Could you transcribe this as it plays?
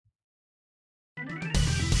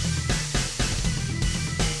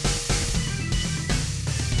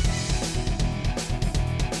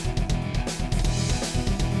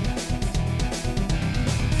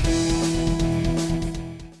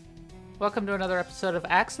Welcome to another episode of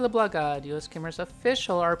Axe of the Blood God, US Gamer's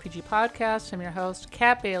official RPG podcast. I'm your host,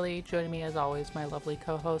 Kat Bailey. Joining me, as always, my lovely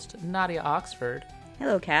co-host, Nadia Oxford.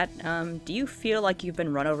 Hello, Kat. Do you feel like you've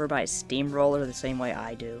been run over by a steamroller the same way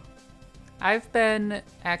I do? I've been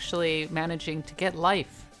actually managing to get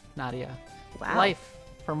life, Nadia. Wow. Life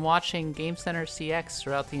from watching Game Center CX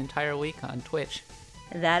throughout the entire week on Twitch.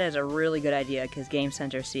 That is a really good idea, because Game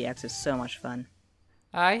Center CX is so much fun.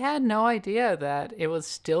 I had no idea that it was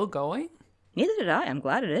still going. Neither did I. I'm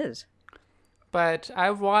glad it is. But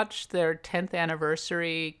I've watched their 10th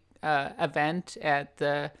anniversary event at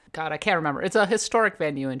the... God, I can't remember. It's a historic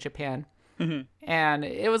venue in Japan. Mm-hmm. And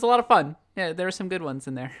it was a lot of fun. Yeah, there were some good ones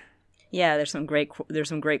in there. Yeah, there's some great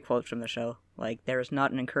quotes from the show. Like, there is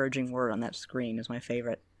not an encouraging word on that screen is my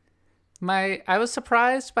favorite. I was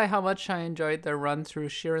surprised by how much I enjoyed their run through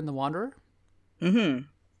Shiren the Wanderer. Mm-hmm.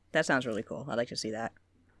 That sounds really cool. I'd like to see that.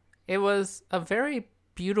 It was a very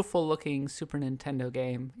beautiful looking Super Nintendo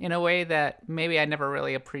game in a way that maybe I never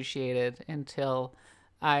really appreciated until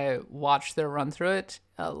I watched their run through it.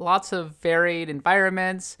 Lots of varied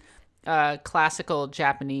environments, classical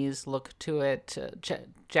Japanese look to it,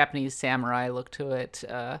 Japanese samurai look to it,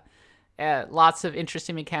 lots of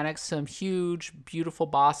interesting mechanics, some huge, beautiful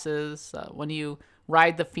bosses. When you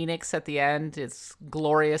ride the Phoenix at the end, it's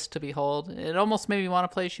glorious to behold. It almost made me want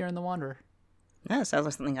to play Shiren the Wanderer. That sounds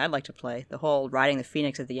like something I'd like to play. The whole riding the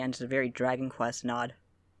Phoenix at the end is a very Dragon Quest nod.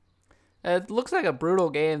 It looks like a brutal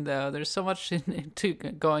game, though. There's so much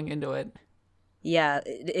going into it. Yeah,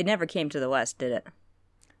 it never came to the West, did it?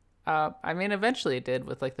 I mean, eventually it did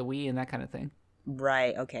with like the Wii and that kind of thing.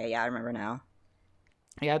 Right, okay, yeah, I remember now.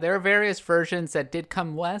 Yeah, there are various versions that did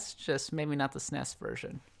come west, just maybe not the SNES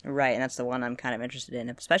version. Right, and that's the one I'm kind of interested in,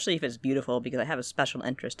 especially if it's beautiful, because I have a special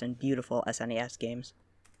interest in beautiful SNES games.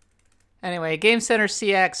 Anyway, Game Center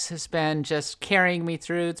CX has been just carrying me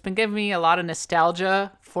through. It's been giving me a lot of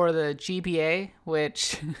nostalgia for the GBA,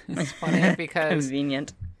 which is funny because...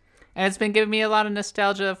 Convenient. And it's been giving me a lot of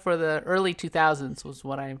nostalgia for the early 2000s, was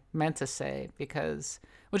what I meant to say, because...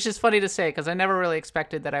 Which is funny to say, because I never really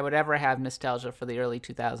expected that I would ever have nostalgia for the early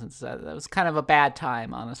 2000s. That was kind of a bad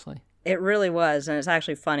time, honestly. It really was, and it's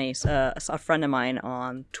actually funny. A friend of mine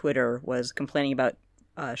on Twitter was complaining about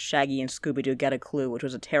Shaggy and Scooby-Doo Get a Clue, which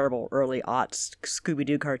was a terrible early aughts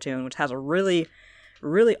Scooby-Doo cartoon, which has a really,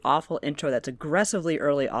 really awful intro that's aggressively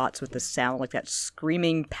early aughts with the sound, like that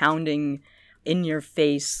screaming, pounding,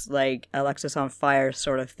 in-your-face, like Alexis on Fire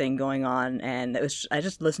sort of thing going on. And I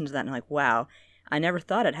just listened to that and I'm like, wow. I never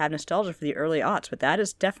thought I'd have nostalgia for the early aughts, but that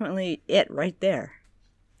is definitely it right there.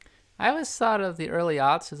 I always thought of the early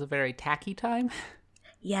aughts as a very tacky time.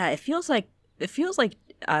 Yeah, it feels like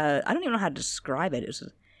I don't even know how to describe it. It's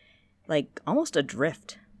like almost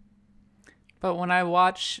adrift. But when I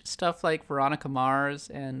watch stuff like Veronica Mars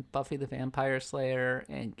and Buffy the Vampire Slayer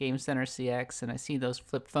and Game Center CX, and I see those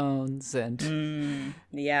flip phones and...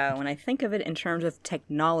 Yeah, when I think of it in terms of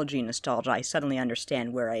technology nostalgia, I suddenly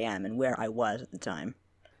understand where I am and where I was at the time.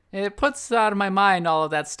 It puts out of my mind all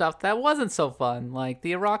of that stuff that wasn't so fun, like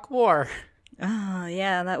the Iraq War. Oh,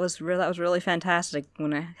 yeah, that was really fantastic.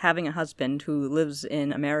 Having a husband who lives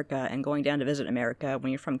in America and going down to visit America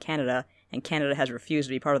when you're from Canada, and Canada has refused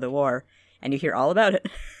to be part of the war, and you hear all about it.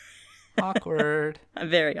 Awkward.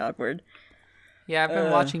 Very awkward. Yeah, I've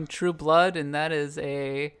been watching True Blood, and that is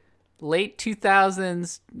a late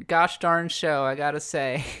 2000s gosh darn show, I gotta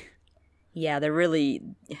say. Yeah,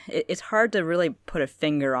 it's hard to really put a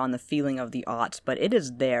finger on the feeling of the aughts, but it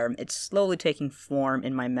is there. It's slowly taking form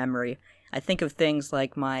in my memory. I think of things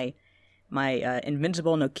like my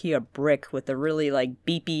invincible Nokia brick with the really like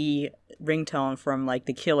beepy ringtone from like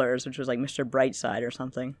The Killers, which was like Mr. Brightside or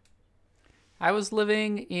something. I was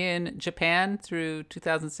living in Japan through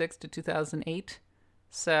 2006 to 2008,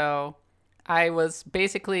 so I was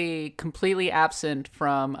basically completely absent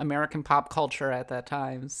from American pop culture at that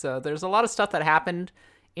time. So there's a lot of stuff that happened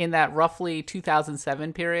in that roughly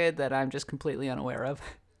 2007 period that I'm just completely unaware of.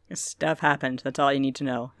 Stuff happened. That's all you need to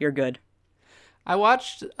know. You're good. I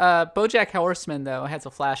watched BoJack Horseman, though, has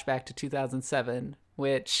a flashback to 2007,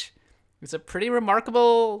 which is a pretty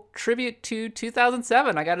remarkable tribute to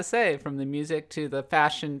 2007, I gotta say, from the music to the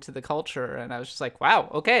fashion to the culture. And I was just like, wow,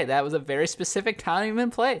 okay, that was a very specific time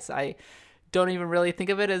and place. I don't even really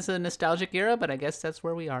think of it as a nostalgic era, but I guess that's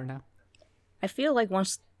where we are now. I feel like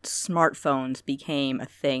once smartphones became a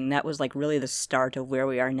thing, that was like really the start of where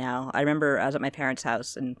we are now. I remember I was at my parents'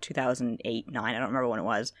 house in 2008, 9, I don't remember when it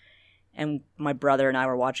was, and my brother and I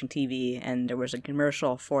were watching TV, and there was a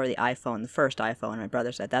commercial for the iPhone, the first iPhone, and my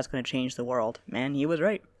brother said, that's going to change the world. Man, he was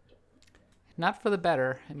right. Not for the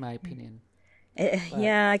better, in my opinion. But,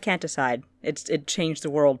 Yeah, I can't decide. It changed the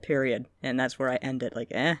world, period, and that's where I end it.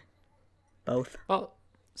 Like, both. well,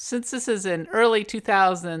 since this is an early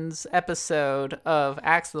 2000s episode of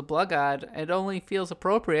Axe of the Blood God, it only feels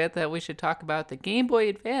appropriate that we should talk about the Game Boy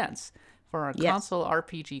Advance for our Yes. console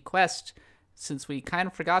RPG quest, since we kind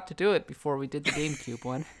of forgot to do it before we did the GameCube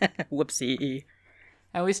one. Whoopsie.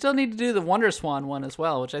 And we still need to do the Wonder Swan one as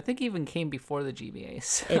well, which I think even came before the GBA.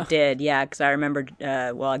 So. It did, yeah, because I remember,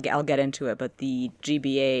 I'll get into it, but the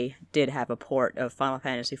GBA did have a port of Final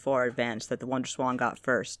Fantasy IV Advance that the Wonder Swan got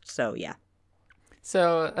first, so yeah.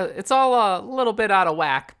 So it's all a little bit out of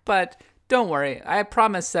whack, but don't worry. I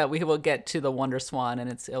promise that we will get to the Wonder Swan and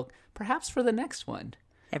its ilk, perhaps for the next one.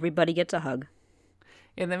 Everybody gets a hug.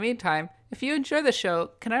 In the meantime, if you enjoy the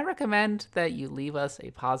show, can I recommend that you leave us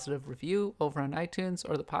a positive review over on iTunes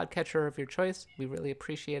or the podcatcher of your choice? We really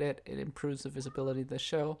appreciate it. It improves the visibility of the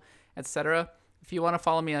show, etc. If you want to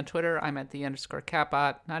follow me on Twitter, I'm at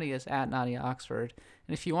 @the_catbot. Nadia's at Nadia Oxford.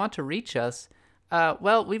 And if you want to reach us,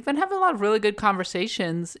 we've been having a lot of really good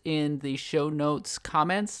conversations in the show notes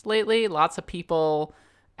comments lately. Lots of people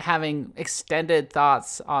having extended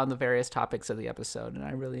thoughts on the various topics of the episode, and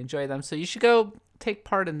I really enjoy them. So you should go take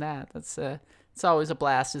part in that. It's always a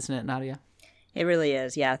blast, isn't it, Nadia? It really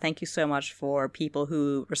is, yeah. Thank you so much for people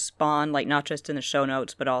who respond, like not just in the show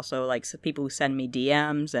notes, but also like people who send me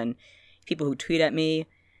DMs and people who tweet at me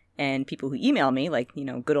and people who email me, like,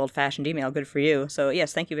 good old-fashioned email, good for you. So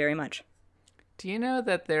yes, thank you very much. Do you know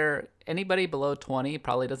that anybody below 20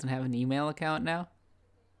 probably doesn't have an email account now?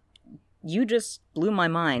 You just blew my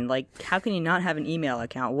mind. Like, how can you not have an email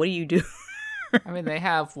account? What do you do? I mean, they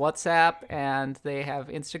have WhatsApp, and they have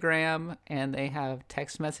Instagram, and they have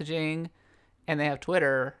text messaging, and they have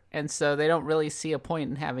Twitter, and so they don't really see a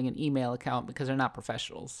point in having an email account because they're not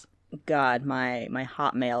professionals. God, my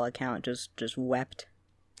Hotmail account just wept.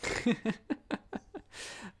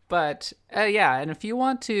 But, yeah, and if you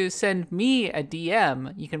want to send me a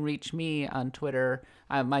DM, you can reach me on Twitter.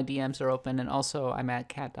 My DMs are open, and also I'm at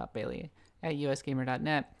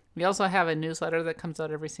cat.bailey@usgamer.net. We also have a newsletter that comes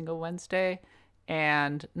out every single Wednesday.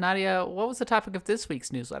 And Nadia, what was the topic of this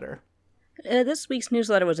week's newsletter? This week's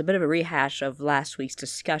newsletter was a bit of a rehash of last week's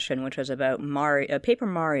discussion, which was about Paper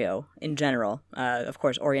Mario in general. Of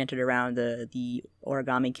course, oriented around the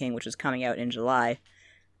Origami King, which is coming out in July.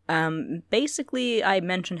 Basically, I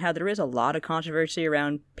mentioned how there is a lot of controversy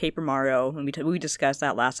around Paper Mario, and we discussed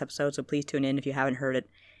that last episode, so please tune in if you haven't heard it.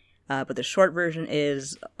 But the short version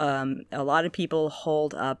is a lot of people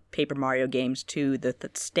hold up Paper Mario games to the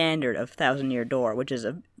standard of Thousand Year Door, which is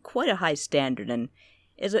quite a high standard and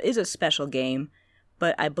is a special game.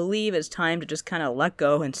 But I believe it's time to just kind of let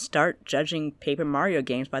go and start judging Paper Mario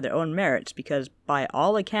games by their own merits, because by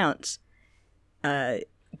all accounts,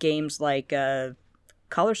 games like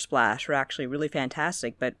Color Splash are actually really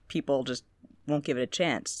fantastic, but people just won't give it a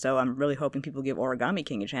chance. So I'm really hoping people give Origami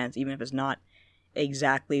King a chance, even if it's not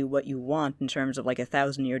exactly what you want in terms of like a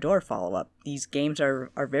Thousand Year Door follow-up. These games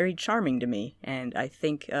are very charming to me, and I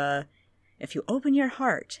think if you open your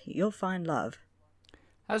heart, you'll find love.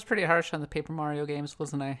 I was pretty harsh on the Paper Mario games,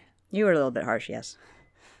 wasn't I? You were a little bit harsh, yes.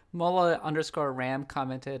 Mola_Ram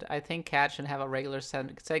commented, I think Kat should have a regular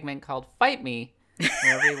segment called Fight Me,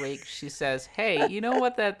 where every week she says, hey, you know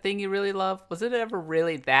what that thing you really love? Was it ever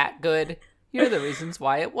really that good? Here are the reasons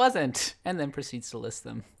why it wasn't. And then proceeds to list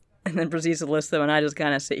them. And then proceeds to list them, and I just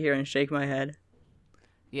kind of sit here and shake my head.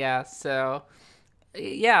 Yeah, so,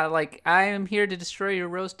 yeah, like, I am here to destroy your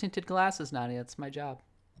rose-tinted glasses, Nadia. It's my job.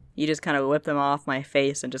 You just kind of whip them off my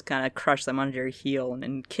face and just kind of crush them under your heel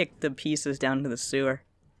and kick the pieces down into the sewer.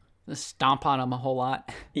 Just stomp on them a whole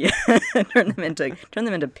lot. Yeah, turn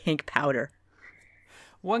them into pink powder.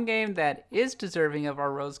 One game that is deserving of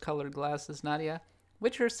our rose-colored glasses, Nadia,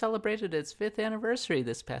 Witcher celebrated its 5th anniversary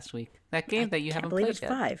this past week. That game that you haven't played yet. I can't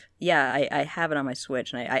believe it's 5. Yeah, I have it on my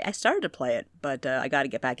Switch, and I started to play it, but I got to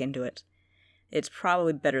get back into it. It's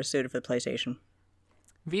probably better suited for the PlayStation.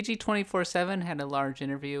 VG247 had a large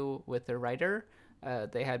interview with the writer.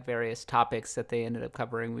 They had various topics that they ended up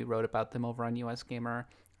covering. We wrote about them over on US Gamer.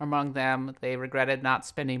 Among them, they regretted not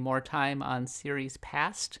spending more time on Ciri's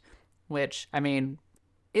past, which, I mean,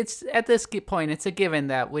 it's at this point, it's a given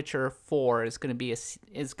that Witcher 4 is going to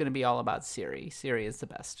be all about Ciri. Ciri is the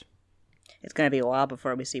best. It's going to be a while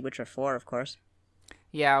before we see Witcher 4, of course.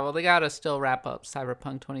 Yeah, well, they got to still wrap up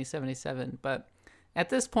Cyberpunk 2077, but at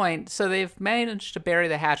this point, so they've managed to bury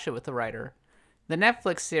the hatchet with the writer. The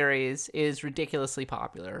Netflix series is ridiculously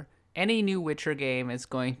popular. Any new Witcher game is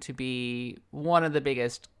going to be one of the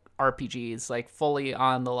biggest RPGs, like fully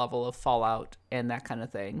on the level of Fallout and that kind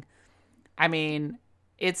of thing. I mean,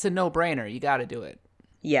 it's a no-brainer. You got to do it.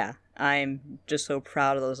 Yeah, I'm just so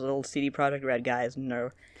proud of those little CD Projekt Red guys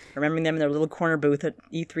and remembering them in their little corner booth at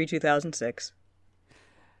E3 2006.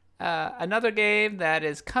 Another game that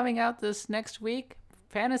is coming out this next week,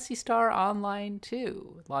 Phantasy Star Online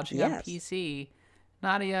 2, launching on PC.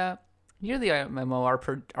 Nadia, you're the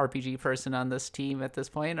MMORPG person on this team at this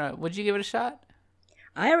point. Would you give it a shot?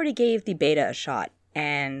 I already gave the beta a shot,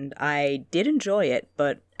 and I did enjoy it,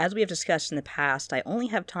 but as we have discussed in the past, I only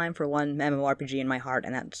have time for one MMORPG in my heart,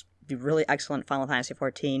 and that's the really excellent Final Fantasy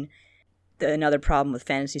XIV. Another problem with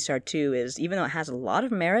Phantasy Star 2 is, even though it has a lot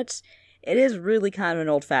of merits, it is really kind of an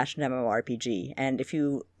old-fashioned MMORPG, and if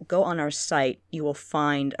you go on our site, you will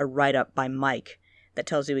find a write-up by Mike that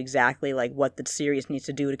tells you exactly like what the series needs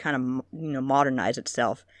to do to kind of modernize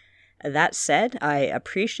itself. That said, I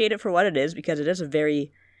appreciate it for what it is, because it is a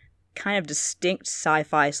very kind of distinct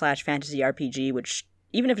sci-fi/fantasy RPG, which,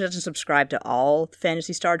 even if it doesn't subscribe to all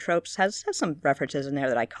Phantasy Star tropes, has some references in there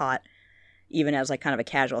that I caught, even as like kind of a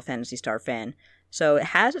casual Phantasy Star fan. So it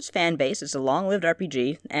has its fan base, it's a long-lived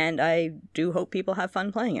RPG, and I do hope people have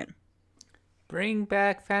fun playing it. Bring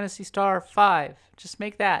back Phantasy Star 5. Just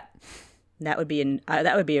make that. That would be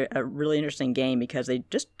a really interesting game, because they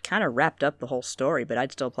just kind of wrapped up the whole story, but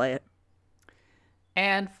I'd still play it.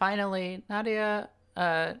 And finally, Nadia,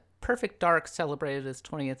 Perfect Dark celebrated its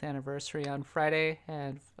 20th anniversary on Friday,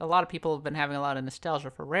 and a lot of people have been having a lot of nostalgia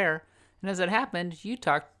for Rare. And as it happened, you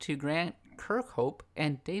talked to Grant Kirkhope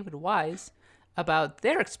and David Wise about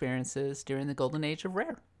their experiences during the golden age of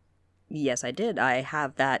Rare. Yes, I did. I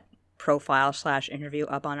have that profile/interview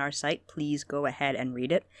up on our site. Please go ahead and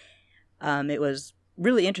read it. It was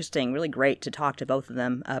really interesting, really great to talk to both of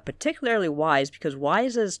them, particularly Wise, because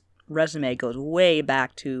Wise's resume goes way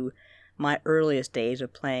back to my earliest days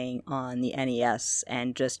of playing on the NES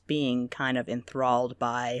and just being kind of enthralled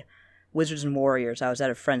by Wizards and Warriors. I was at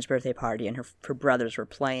a friend's birthday party, and her brothers were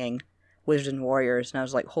playing Wizards and Warriors, and I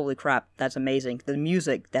was like, holy crap, that's amazing. The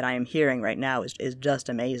music that I am hearing right now is just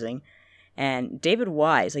amazing. And David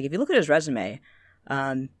Wise, like, if you look at his resume,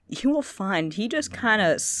 you will find he just kind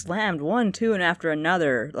of slammed one tune after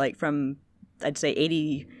another, like from, I'd say,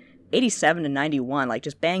 87 to 91, like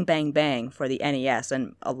just bang, bang, bang for the NES.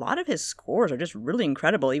 And a lot of his scores are just really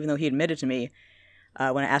incredible, even though he admitted to me,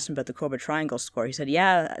 when I asked him about the Cobra Triangle score, he said,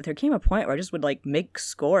 yeah, there came a point where I just would like make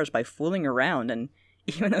scores by fooling around, and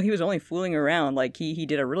even though he was only fooling around, like he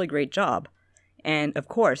did a really great job. And of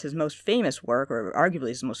course, his most famous work, or arguably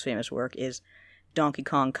his most famous work, is Donkey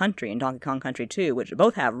Kong Country and Donkey Kong Country 2, which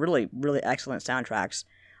both have really, really excellent soundtracks.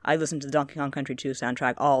 I listen to the Donkey Kong Country 2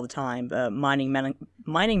 soundtrack all the time. Mining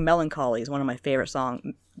Melancholy is one of my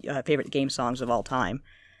favorite game songs of all time.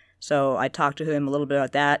 So I talked to him a little bit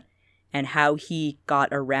about that and how he got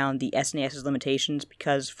around the SNES's limitations,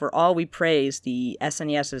 because for all we praise the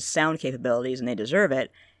SNES's sound capabilities, and they deserve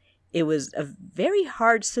it, it was a very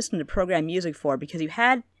hard system to program music for, because you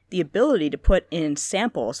had the ability to put in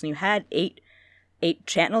samples, and you had eight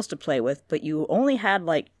channels to play with, but you only had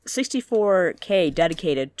like 64K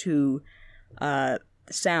dedicated to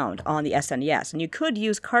sound on the SNES, and you could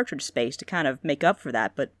use cartridge space to kind of make up for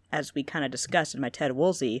that, but as we kind of discussed in my Ted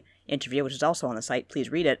Woolsey interview, which is also on the site, please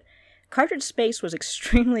read it, cartridge space was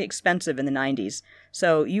extremely expensive in the 90s,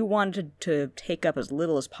 so you wanted to take up as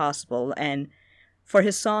little as possible, and for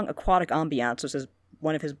his song Aquatic Ambiance, which is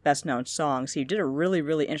one of his best-known songs, he did a really,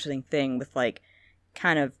 really interesting thing with like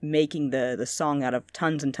kind of making the song out of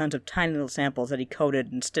tons and tons of tiny little samples that he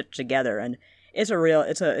coded and stitched together, and it's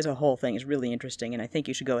a whole thing. It's really interesting, and I think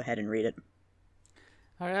you should go ahead and read it.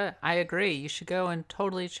 All right, I agree. You should go and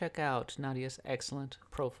totally check out Nadia's excellent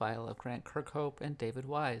profile of Grant Kirkhope and David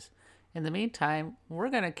Wise. In the meantime, we're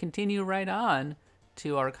going to continue right on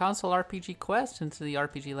to our console RPG quest into the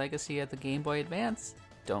RPG legacy of the Game Boy Advance.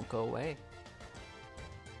 Don't go away.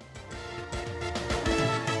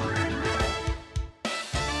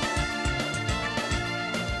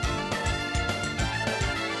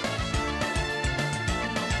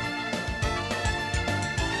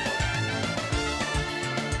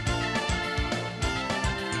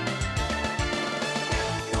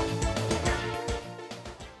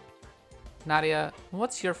 Nadia,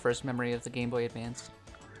 what's your first memory of the Game Boy Advance?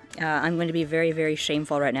 I'm going to be very, very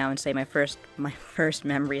shameful right now and say my first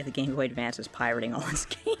memory of the Game Boy Advance is pirating all its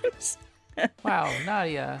games. Wow,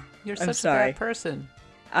 Nadia, you're such a bad person.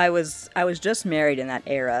 I was just married in that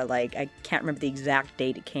era. Like, I can't remember the exact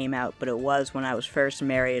date it came out, but it was when I was first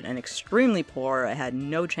married and extremely poor. I had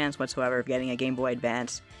no chance whatsoever of getting a Game Boy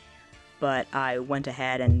Advance. But I went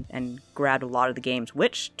ahead and grabbed a lot of the games,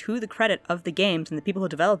 which, to the credit of the games and the people who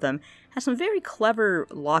developed them, has some very clever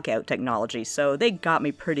lockout technology, so they got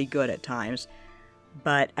me pretty good at times.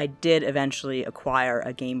 but I did eventually acquire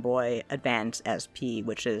a Game Boy Advance SP,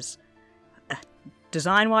 which is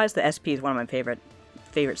design-wise, the SP is one of my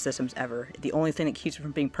favorite systems ever. The only thing that keeps it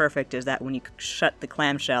from being perfect is that when you shut the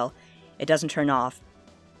clamshell, it doesn't turn off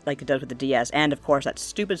like it does with the DS, and of course that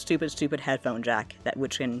stupid headphone jack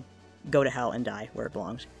which can go to hell and die where it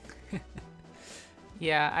belongs.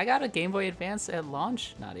 Yeah, I got a Game Boy Advance at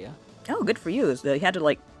launch, Nadia. Oh, good for you. You had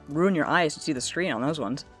to ruin your eyes to see the screen on those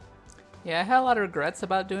ones. Yeah, I had a lot of regrets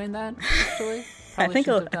about doing that, actually. I think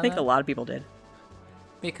a lot of people did.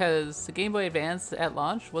 Because the Game Boy Advance at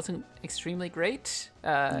launch wasn't extremely great.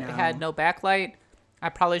 No. It had no backlight. I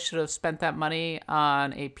probably should have spent that money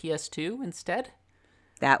on a PS2 instead.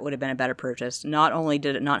 That would have been a better purchase. Not only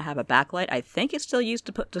did it not have a backlight, I think it still used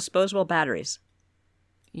to put disposable batteries.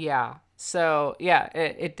 Yeah. So yeah,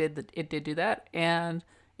 it did do that, and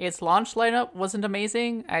its launch lineup wasn't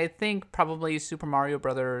amazing. I think probably Super Mario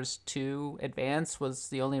Brothers 2 Advance was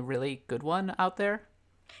the only really good one out there.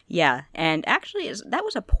 Yeah, and actually that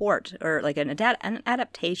was a port, or an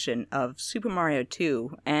adaptation of Super Mario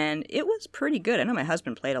 2, and it was pretty good. I know my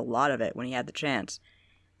husband played a lot of it when he had the chance.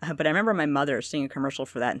 But I remember my mother seeing a commercial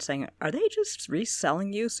for that and saying, "Are they just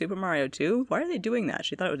reselling you Super Mario 2? Why are they doing that?"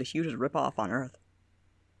 She thought it was the hugest ripoff on Earth.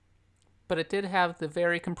 But it did have the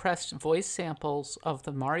very compressed voice samples of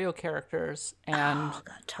the Mario characters, and oh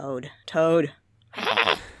god, Toad.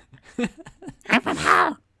 I'm from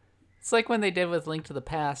hell. It's like when they did with Link to the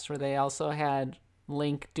Past, where they also had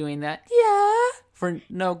Link doing that, yeah, for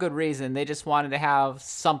no good reason. They just wanted to have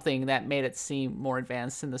something that made it seem more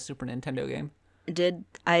advanced in the Super Nintendo game.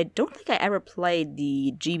 I don't think I ever played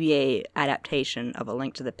the GBA adaptation of A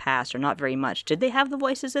Link to the Past, or not very much. Did they have the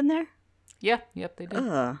voices in there? Yeah, yep, they did.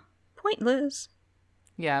 Pointless.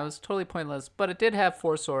 Yeah, it was totally pointless, but it did have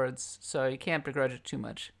 4 swords, so you can't begrudge it too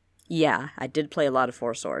much. Yeah, I did play a lot of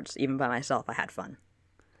 4 swords. Even by myself, I had fun.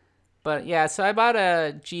 But yeah, so I bought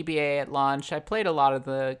a GBA at launch. I played a lot of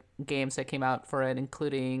the games that came out for it,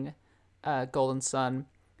 including Golden Sun.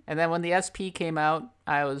 And then when the SP came out,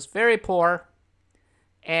 I was very poor.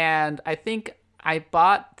 And I think I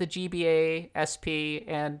bought the GBA SP,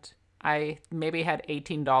 and I maybe had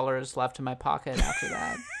 $18 left in my pocket after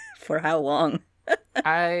that. For how long?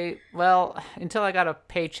 Until I got a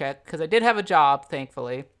paycheck, because I did have a job,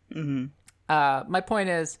 thankfully. Mm-hmm. My point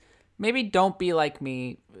is, maybe don't be like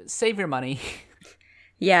me. Save your money.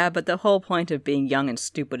 Yeah, but the whole point of being young and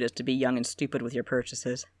stupid is to be young and stupid with your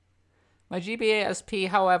purchases. My GBA SP,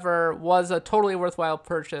 however, was a totally worthwhile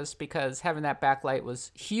purchase because having that backlight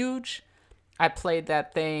was huge. I played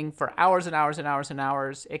that thing for hours and hours and hours and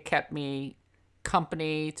hours. It kept me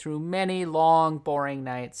company through many long, boring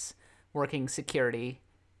nights working security,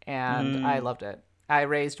 and I loved it. I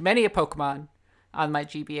raised many a Pokemon on my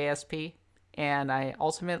GBA SP, and I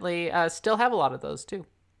ultimately still have a lot of those, too.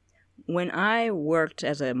 When I worked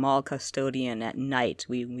as a mall custodian at night,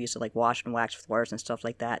 we used to wash and wax floors and stuff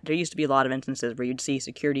like that. There used to be a lot of instances where you'd see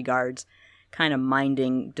security guards kind of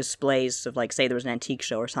minding displays of, say there was an antique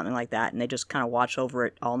show or something like that, and they just kind of watch over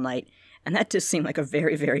it all night. And that just seemed like a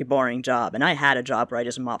very, very boring job. And I had a job where I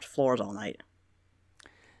just mopped floors all night.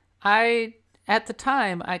 At the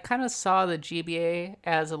time, I kind of saw the GBA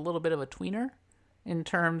as a little bit of a tweener in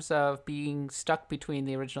terms of being stuck between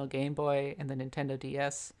the original Game Boy and the Nintendo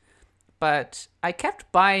DS. But I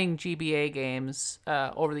kept buying GBA games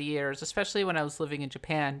over the years, especially when I was living in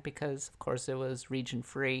Japan, because, of course, it was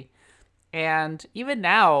region-free. And even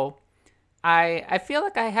now, I feel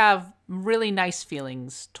like I have really nice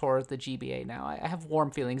feelings toward the GBA now. I have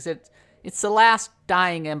warm feelings. It's the last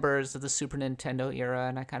dying embers of the Super Nintendo era,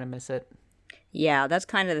 and I kind of miss it. Yeah, that's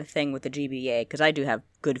kind of the thing with the GBA, because I do have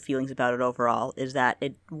good feelings about it overall, is that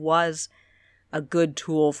it was a good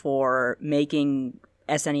tool for making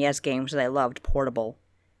SNES games that I loved portable,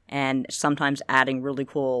 and sometimes adding really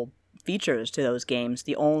cool features to those games.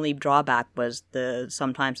 The only drawback was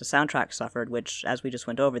sometimes the soundtrack suffered, which, as we just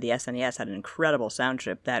went over, the SNES had an incredible sound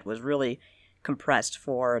chip that was really compressed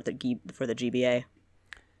for the GBA.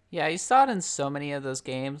 Yeah, you saw it in so many of those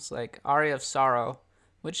games, like Aria of Sorrow,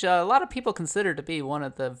 which a lot of people consider to be one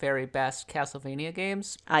of the very best Castlevania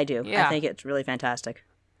games. I do. Yeah. I think it's really fantastic.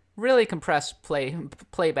 Really compressed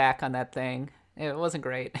playback on that thing. It wasn't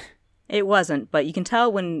great. It wasn't, but you can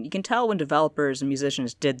tell when developers and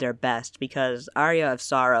musicians did their best, because Aria of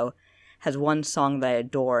Sorrow has one song that I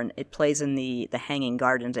adore, and it plays in the Hanging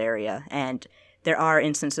Gardens area, and there are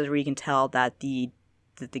instances where you can tell that the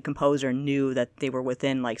composer knew that they were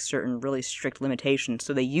within certain really strict limitations,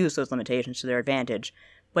 so they used those limitations to their advantage.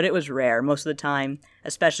 But it was rare. Most of the time,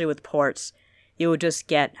 especially with ports, you would just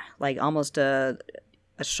get almost a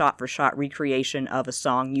shot-for-shot recreation of a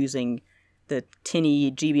song using the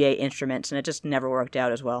tinny GBA instruments, and it just never worked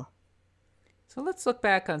out as well. So let's look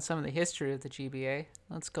back on some of the history of the GBA.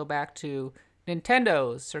 Let's go back to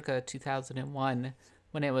Nintendo circa 2001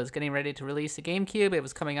 when it was getting ready to release the GameCube. It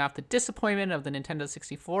was coming off the disappointment of the Nintendo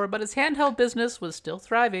 64, but its handheld business was still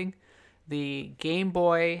thriving. The Game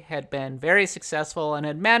Boy had been very successful and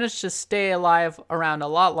had managed to stay alive around a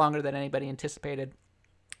lot longer than anybody anticipated.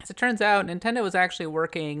 As it turns out, Nintendo was actually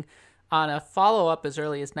working on a follow-up as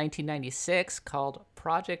early as 1996 called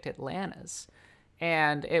Project Atlantis,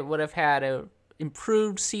 and it would have had a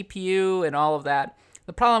improved CPU and all of that.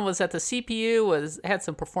 The problem was that the CPU had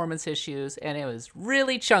some performance issues, and it was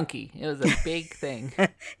really chunky. It was a big thing.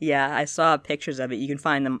 Yeah, I saw pictures of it. You can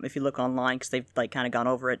find them if you look online because they've like kind of gone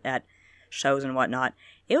over it at shows and whatnot.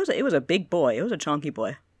 It was a big boy. It was a chunky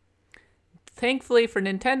boy. Thankfully for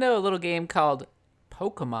Nintendo, a little game called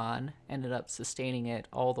Pokemon ended up sustaining it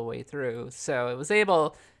all the way through. So it was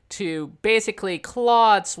able to basically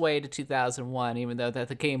claw its way to 2001, even though that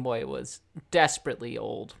the Game Boy was desperately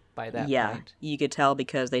old by that point. Yeah, you could tell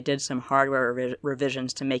because they did some hardware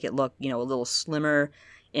revisions to make it look, a little slimmer.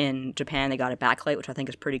 In Japan, they got a backlight, which I think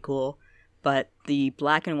is pretty cool. But the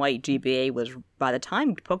black and white GBA was, by the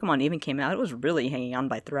time Pokemon even came out, it was really hanging on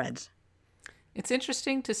by threads. It's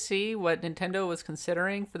interesting to see what Nintendo was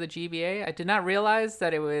considering for the GBA. I did not realize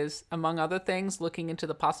that it was, among other things, looking into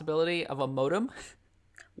the possibility of a modem.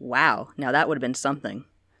 Wow, now that would have been something.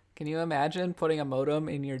 Can you imagine putting a modem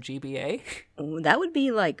in your GBA? That would be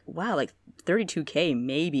like 32K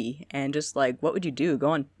maybe. And just like, what would you do?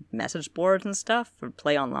 Go on message boards and stuff or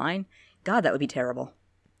play online? God, that would be terrible.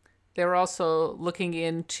 They were also looking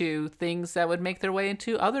into things that would make their way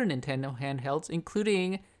into other Nintendo handhelds,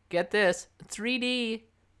 including, get this, 3D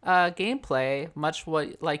gameplay, much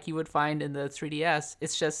like you would find in the 3DS.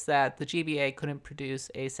 It's just that the GBA couldn't produce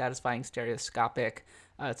a satisfying stereoscopic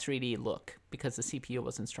 3D look because the CPU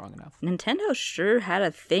wasn't strong enough. Nintendo sure had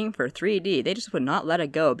a thing for 3D. They just would not let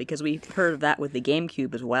it go because we heard of that with the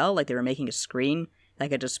GameCube as well. Like they were making a screen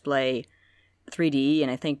that could display 3D,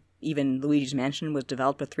 and I think even Luigi's Mansion was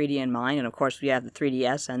developed with 3D in mind. And of course we have the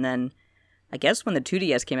 3DS, and then I guess when the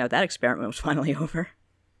 2DS came out, that experiment was finally over.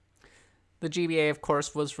 The GBA, of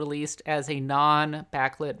course, was released as a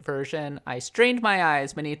non-backlit version. I strained my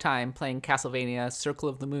eyes many a time playing Castlevania Circle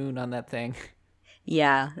of the Moon on that thing.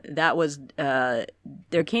 Yeah, that was,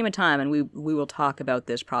 there came a time, and we will talk about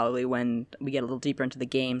this probably when we get a little deeper into the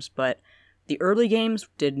games, but the early games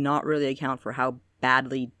did not really account for how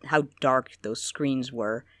dark those screens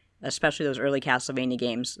were, especially those early Castlevania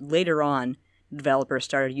games. Later on, developers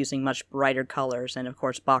started using much brighter colors, and of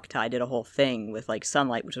course Boktai did a whole thing with like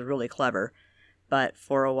sunlight, which was really clever. But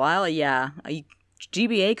for a while, yeah,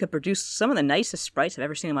 GBA could produce some of the nicest sprites I've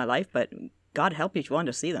ever seen in my life, but God help you if you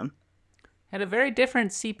wanted to see them. Had a very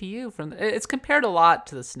different CPU it's compared a lot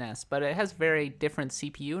to the SNES, but it has very different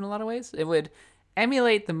CPU in a lot of ways. It would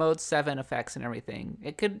emulate the Mode 7 effects and everything.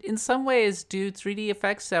 It could, in some ways, do 3D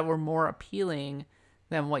effects that were more appealing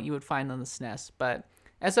than what you would find on the SNES. But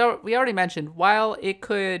as we already mentioned, while it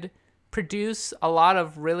could produce a lot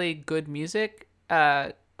of really good music,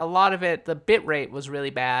 a lot of it, the bit rate was really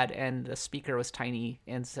bad and the speaker was tiny,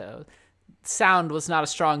 and so sound was not a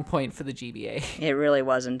strong point for the GBA. It really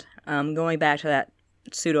wasn't. Going back to that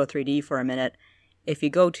pseudo 3D for a minute, if you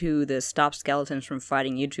go to the Stop Skeletons from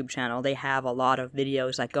Fighting YouTube channel, they have a lot of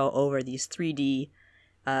videos that go over these 3D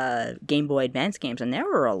Game Boy Advance games, and there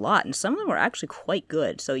were a lot, and some of them were actually quite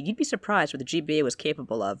good, so you'd be surprised what the GBA was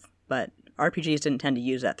capable of, but RPGs didn't tend to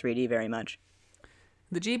use that 3D very much.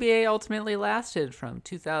 The GBA ultimately lasted from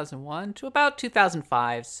 2001 to about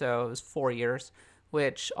 2005, so it was 4 years,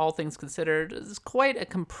 which, all things considered, is quite a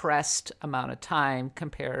compressed amount of time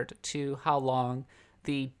compared to how long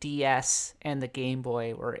the DS and the Game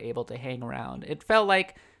Boy were able to hang around. It felt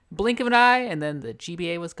like blink of an eye, and then the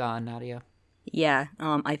GBA was gone, Nadia. Yeah,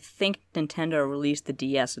 I think Nintendo released the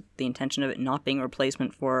DS with the intention of it not being a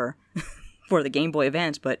replacement for the Game Boy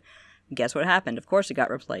Advance, but guess what happened? Of course it got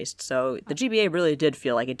replaced. So the GBA really did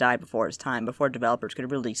feel like it died before its time, before developers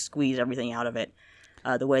could really squeeze everything out of it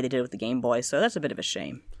the way they did with the Game Boy, so that's a bit of a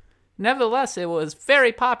shame. Nevertheless, it was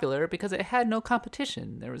very popular because it had no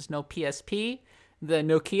competition. There was no PSP, the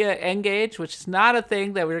Nokia N-Gage, which is not a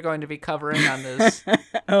thing that we're going to be covering on this.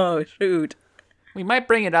 Oh, shoot. We might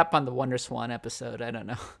bring it up on the WonderSwan episode. I don't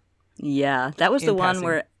know. Yeah, that was the one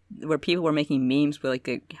where people were making memes with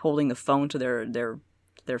like holding the phone to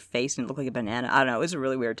their face and it looked like a banana. I don't know. It was a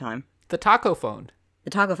really weird time. The taco phone. The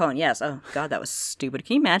taco phone, yes. Oh, God, that was stupid.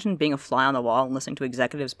 Can you imagine being a fly on the wall and listening to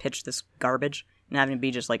executives pitch this garbage and having to be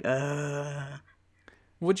just like,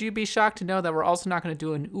 Would you be shocked to know that we're also not going to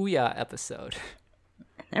do an Ouya episode?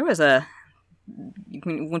 There was a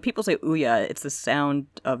when people say Ouya, it's the sound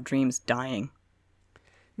of dreams dying.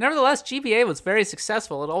 Nevertheless, GBA was very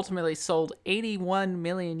successful. It ultimately sold 81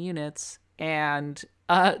 million units, and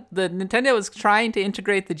the Nintendo was trying to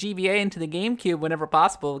integrate the GBA into the GameCube whenever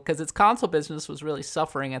possible because its console business was really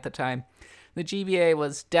suffering at the time. The GBA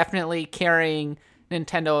was definitely carrying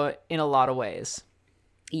Nintendo in a lot of ways.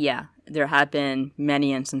 Yeah, there have been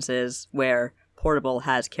many instances where portable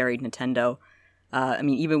has carried Nintendo. I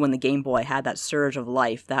mean, even when the Game Boy had that surge of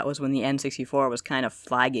life, that was when the N64 was kind of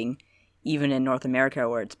flagging, even in North America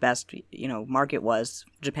where its best, market was.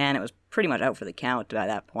 Japan, it was pretty much out for the count by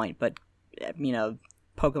that point, but,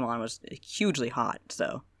 Pokemon was hugely hot,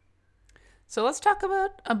 so... So let's talk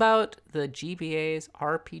about the GBA's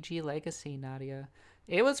RPG legacy, Nadia.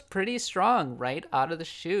 It was pretty strong right out of the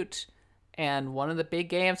chute. And one of the big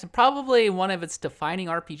games, and probably one of its defining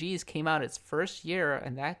RPGs, came out its first year,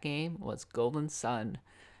 and that game was Golden Sun,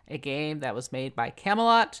 a game that was made by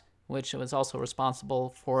Camelot, which was also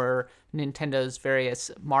responsible for Nintendo's various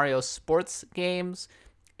Mario sports games.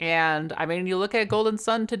 And, I mean, you look at Golden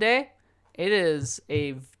Sun today, it is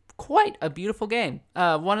quite a beautiful game.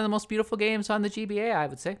 One of the most beautiful games on the GBA, I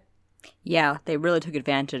would say. Yeah, they really took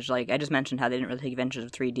advantage. Like, I just mentioned how they didn't really take advantage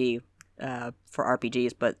of 3D. For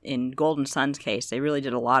RPGs, but in Golden Sun's case, they really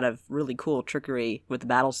did a lot of really cool trickery with the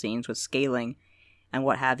battle scenes, with scaling, and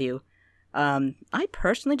what have you. I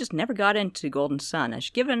personally just never got into Golden Sun. I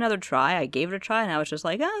should give it another try. I gave it a try, and I was just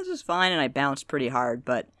like, this is fine, and I bounced pretty hard,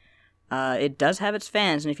 but it does have its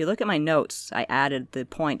fans, and if you look at my notes, I added the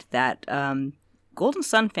point that Golden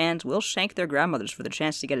Sun fans will shank their grandmothers for the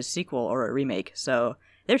chance to get a sequel or a remake, so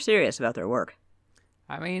they're serious about their work.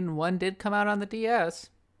 I mean, one did come out on the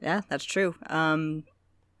DS. Yeah, that's true.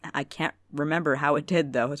 I can't remember how it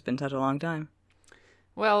did, though. It's been such a long time.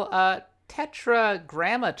 Well,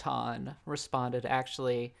 Tetragrammaton responded,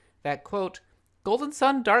 actually, that, quote, Golden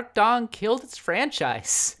Sun Dark Dawn killed its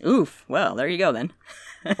franchise. Oof. Well, there you go, then.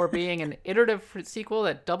 For being an iterative sequel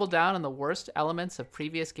that doubled down on the worst elements of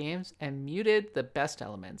previous games and muted the best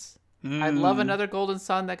elements. I'd love another Golden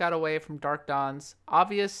Sun that got away from Dark Dawn's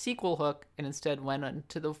obvious sequel hook and instead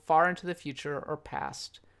went far into the future or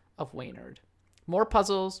past of Waynard. More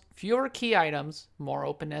puzzles, fewer key items, more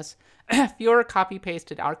openness, fewer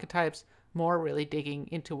copy-pasted archetypes, more really digging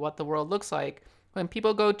into what the world looks like when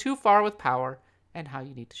people go too far with power and how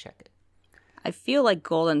you need to check it. I feel like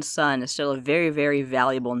Golden Sun is still a very, very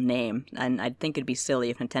valuable name, and I think it'd be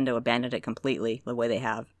silly if Nintendo abandoned it completely the way they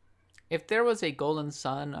have. If there was a Golden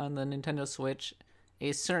Sun on the Nintendo Switch,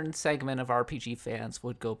 a certain segment of RPG fans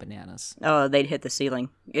would go bananas. Oh, they'd hit the ceiling.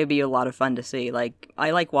 It'd be a lot of fun to see. Like, I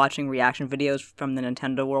like watching reaction videos from the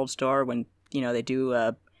Nintendo World Store when, they do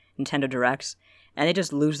Nintendo Directs, and they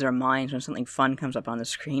just lose their minds when something fun comes up on the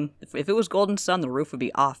screen. If it was Golden Sun, the roof would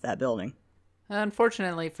be off that building.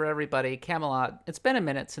 Unfortunately for everybody, Camelot, it's been a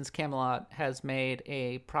minute since Camelot has made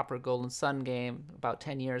a proper Golden Sun game, about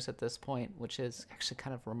 10 years at this point, which is actually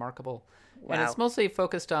kind of remarkable. Wow. And it's mostly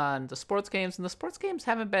focused on the sports games, and the sports games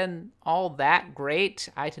haven't been all that great.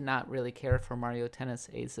 I did not really care for Mario Tennis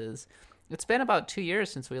Aces. It's been about 2 years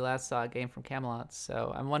since we last saw a game from Camelot,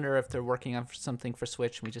 so I wonder if they're working on something for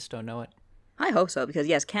Switch and we just don't know it. I hope so, because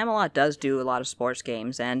yes, Camelot does do a lot of sports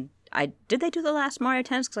games, and did they do the last Mario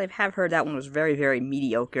Tennis? Because I have heard that one was very, very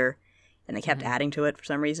mediocre, and they kept adding to it for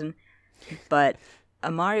some reason. But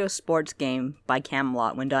a Mario sports game by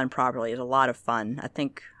Camelot, when done properly, is a lot of fun. I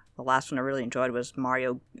think the last one I really enjoyed was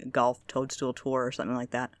Mario Golf Toadstool Tour or something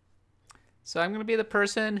like that. So I'm going to be the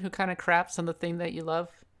person who kind of craps on the thing that you love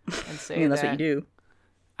and say that's what you do.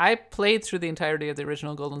 I played through the entirety of the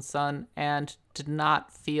original Golden Sun and did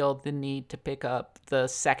not feel the need to pick up the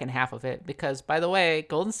second half of it because, by the way,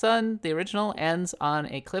 Golden Sun, the original, ends on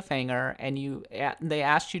a cliffhanger, and they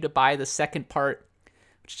asked you to buy the second part,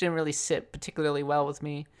 which didn't really sit particularly well with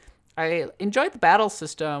me. I enjoyed the battle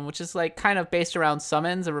system, which is like kind of based around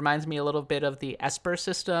summons. It reminds me a little bit of the Esper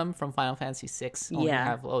system from Final Fantasy VI.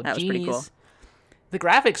 Yeah, that was pretty cool. The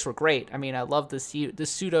graphics were great. I mean, I love the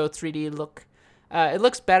pseudo 3D look. It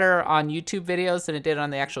looks better on YouTube videos than it did on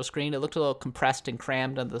the actual screen. It looked a little compressed and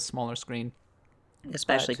crammed on the smaller screen.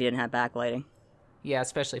 Especially if you didn't have backlighting. Yeah,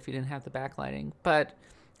 especially if you didn't have the backlighting. But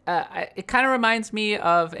it kind of reminds me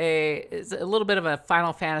of it's a little bit of a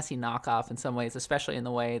Final Fantasy knockoff in some ways, especially in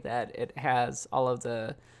the way that it has all of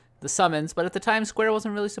the summons. But at the time, Square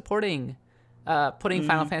wasn't really supporting putting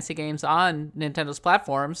Final Fantasy games on Nintendo's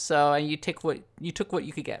platforms, so you took what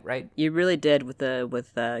you could get, right? You really did with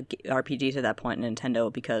RPGs at that point in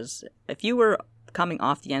Nintendo, because if you were coming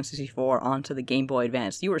off the N64 onto the Game Boy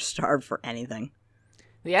Advance, you were starved for anything.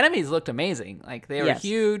 The enemies looked amazing. Like, they were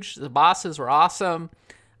huge. The bosses were awesome.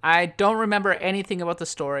 I don't remember anything about the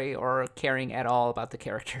story or caring at all about the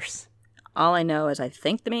characters. All I know is I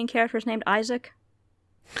think the main character is named Isaac.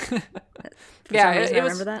 For Yeah, some reason, I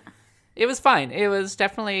remember that. It was fine. It was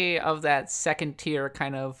definitely of that second tier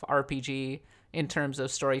kind of RPG in terms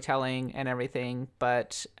of storytelling and everything,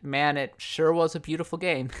 but man, it sure was a beautiful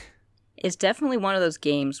game. It's definitely one of those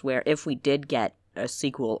games where if we did get a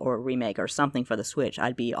sequel or a remake or something for the Switch,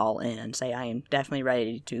 I'd be all in and say I am definitely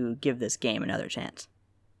ready to give this game another chance.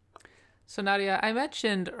 So Nadia, I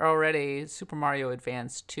mentioned already Super Mario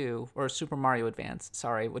Advance 2, or Super Mario Advance,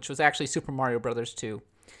 sorry, which was actually Super Mario Brothers 2.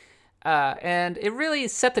 And it really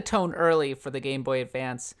set the tone early for the Game Boy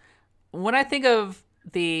Advance. When I think of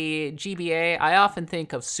the GBA, I often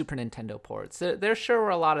think of Super Nintendo ports. There sure were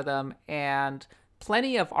a lot of them, and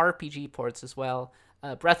plenty of RPG ports as well.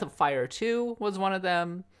 Breath of Fire 2 was one of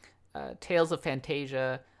them. Tales of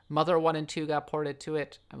Fantasia. Mother 1 and 2 got ported to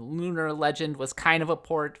it. Lunar Legend was kind of a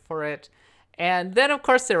port for it. And then, of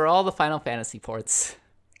course, there were all the Final Fantasy ports.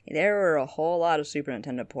 There were a whole lot of Super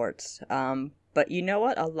Nintendo ports. But you know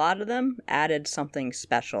what? A lot of them added something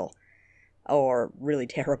special. Or really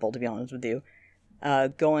terrible, to be honest with you.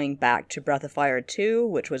 Going back to Breath of Fire 2,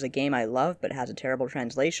 which was a game I love but has a terrible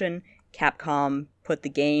translation. Capcom put the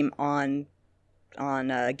game on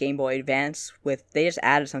Game Boy Advance they just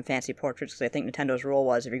added some fancy portraits because I think Nintendo's rule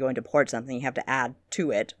was if you're going to port something you have to add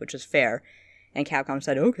to it, which is fair. And Capcom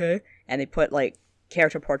said okay, and they put like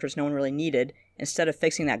character portraits no one really needed instead of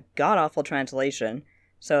fixing that god-awful translation.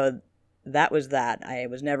 So that was that. I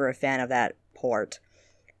was never a fan of that port.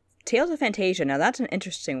 Tales of Fantasia, now that's an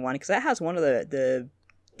interesting one because that has one of the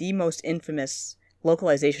most infamous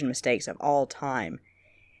localization mistakes of all time.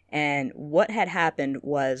 And what had happened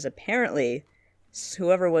was apparently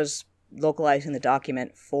whoever was localizing the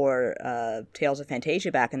document for Tales of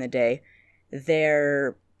Fantasia back in the day,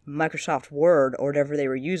 their Microsoft Word or whatever they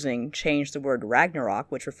were using changed the word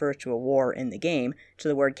Ragnarok, which refers to a war in the game, to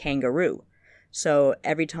the word kangaroo. So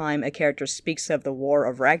every time a character speaks of the War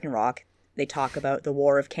of Ragnarok, they talk about the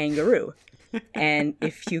War of Kangaroo. And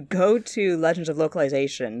if you go to Legends of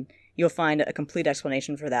Localization, you'll find a complete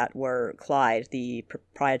explanation for that where Clyde, the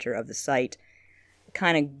proprietor of the site,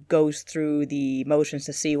 kind of goes through the motions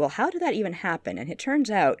to see, well, how did that even happen? And it turns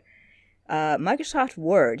out Microsoft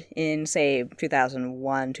Word in, say,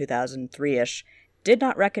 2001, 2003-ish, did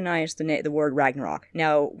not recognize the word Ragnarok.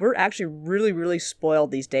 Now, we're actually really, really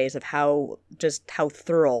spoiled these days of how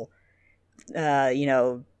thorough,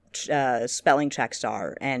 spelling checks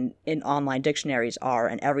are and in online dictionaries are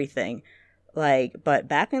and everything. But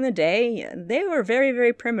back in the day, they were very,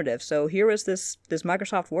 very primitive. So here was this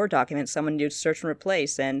Microsoft Word document someone used search and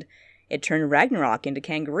replace, and it turned Ragnarok into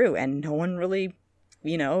kangaroo, and no one really,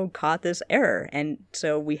 caught this error. And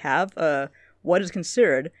so we have what is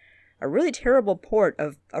considered a really terrible port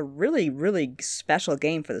of a really, really special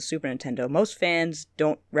game for the Super Nintendo. Most fans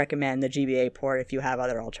don't recommend the GBA port if you have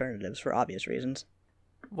other alternatives for obvious reasons.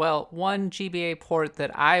 Well, one GBA port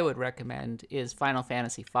that I would recommend is Final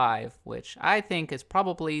Fantasy V, which I think is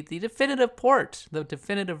probably the definitive port, the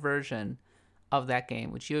definitive version of that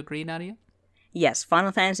game. Would you agree, Nadia? Yes,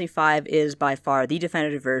 Final Fantasy V is by far the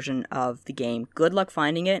definitive version of the game. Good luck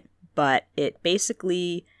finding it, but it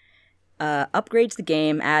basically upgrades the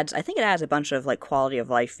game, adds a bunch of quality of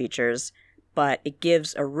life features, but it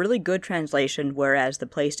gives a really good translation, whereas the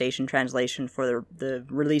PlayStation translation for the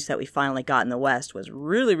release that we finally got in the West was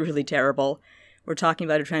really, really terrible. We're talking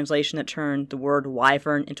about a translation that turned the word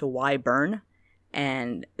wyvern into wyburn,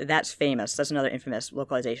 and that's famous. That's another infamous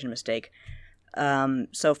localization mistake.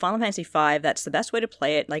 So Final Fantasy V, that's the best way to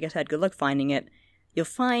play it. Like I said, good luck finding it. You'll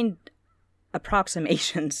find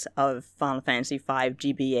approximations of Final Fantasy V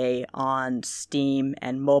GBA on Steam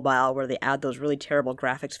and mobile where they add those really terrible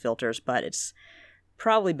graphics filters, but it's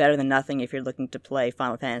probably better than nothing if you're looking to play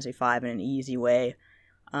Final Fantasy V in an easy way.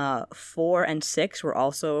 4 and 6 were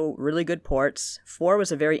also really good ports. 4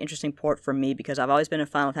 was a very interesting port for me because I've always been a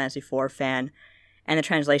Final Fantasy IV fan, and the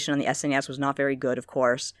translation on the SNES was not very good, of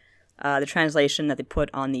course. The translation that they put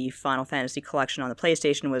on the Final Fantasy collection on the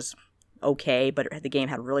PlayStation was okay, but the game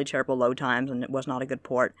had really terrible load times and it was not a good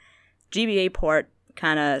port. GBA port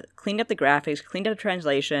kind of cleaned up the graphics, cleaned up the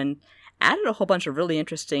translation, added a whole bunch of really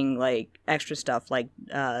interesting extra stuff like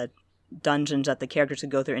dungeons that the characters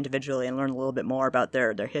could go through individually and learn a little bit more about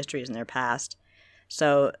their histories and their past.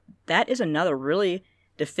 So that is another really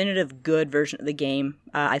definitive good version of the game.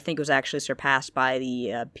 I think it was actually surpassed by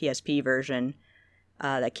the PSP version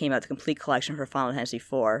that came out, the complete collection for Final Fantasy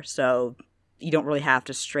IV. So you don't really have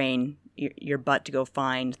to strain your butt to go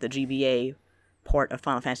find the GBA port of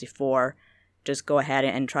Final Fantasy IV. Just go ahead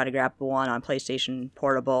and try to grab the one on PlayStation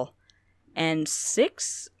Portable. And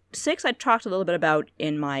 6, 6 I talked a little bit about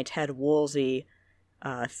in my Ted Woolsey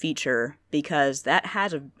feature, because that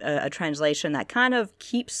has a translation that kind of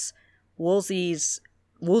keeps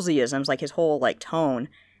Woolseyisms, like his whole like tone,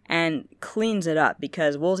 and cleans it up,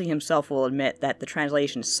 because Woolsey himself will admit that the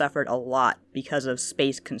translation suffered a lot because of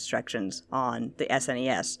space constrictions on the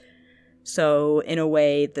SNES. So in a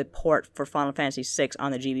way, the port for Final Fantasy VI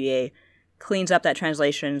on the GBA cleans up that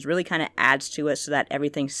translation, really kind of adds to it so that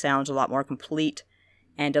everything sounds a lot more complete,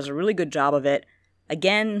 and does a really good job of it.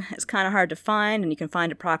 Again, it's kind of hard to find, and you can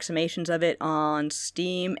find approximations of it on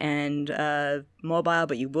Steam and mobile,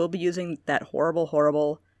 but you will be using that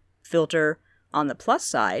horrible filter. On the plus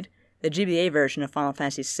side, the GBA version of Final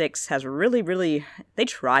Fantasy VI has really, they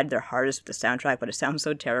tried their hardest with the soundtrack, but it sounds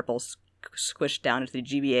so terrible squished down into the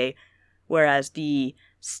GBA, whereas the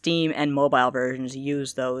Steam and mobile versions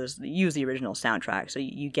use the original soundtrack, so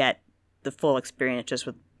you get the full experience just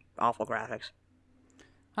with awful graphics.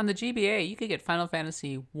 On the GBA, you could get Final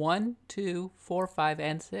Fantasy 1, 2, 4, 5,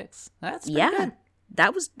 and 6. That's pretty good.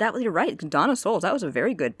 That was you're right. Dawn of Souls, that was a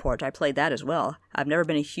very good port. I played that as well. I've never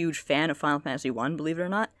been a huge fan of Final Fantasy 1, believe it or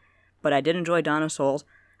not, but I did enjoy Dawn of Souls.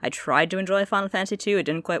 I tried to enjoy Final Fantasy 2. It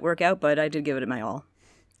didn't quite work out, but I did give it my all.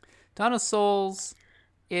 Dawn of Souls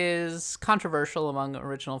is controversial among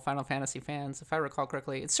original Final Fantasy fans, if I recall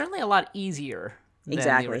correctly. It's certainly a lot easier than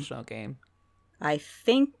the original game. I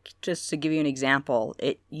think, just to give you an example,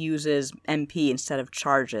 it uses MP instead of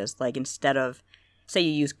charges. Like, instead of, say you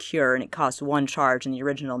use Cure and it costs 1 charge in the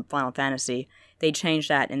original Final Fantasy, they changed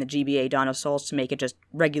that in the GBA Dawn of Souls to make it just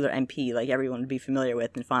regular MP, like everyone would be familiar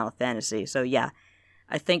with in Final Fantasy. So yeah,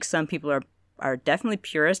 I think some people are definitely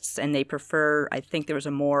purists, and they prefer, I think there was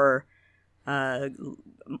a more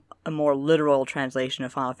literal translation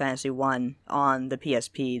of Final Fantasy 1 on the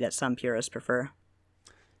PSP that some purists prefer.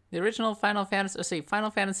 The original Final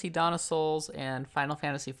Fantasy Dawn of Souls and Final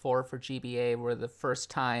Fantasy IV for GBA were the first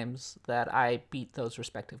times that I beat those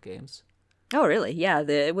respective games. Oh, really? Yeah,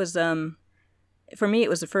 it was, for me, it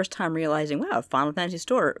was the first time realizing, wow, Final Fantasy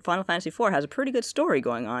IV has a pretty good story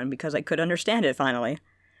going on, because I could understand it finally.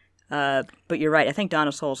 But you're right, I think Dawn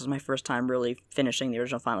of Souls was my first time really finishing the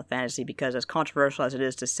original Final Fantasy, because as controversial as it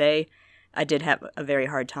is to say, I did have a very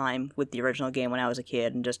hard time with the original game when I was a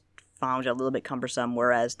kid, and just found it a little bit cumbersome,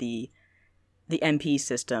 whereas the MP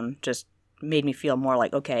system just made me feel more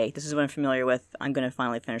like, okay, this is what I'm familiar with, I'm going to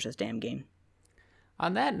finally finish this damn game.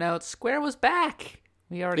 On that note, Square was back.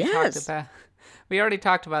 We already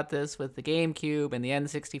talked about this with the GameCube and the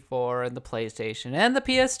N64 and the PlayStation and the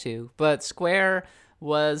PS2, but Square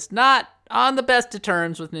was not on the best of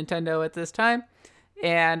terms with Nintendo at this time.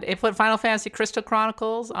 And it put Final Fantasy Crystal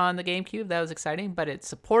Chronicles on the GameCube. That was exciting, but it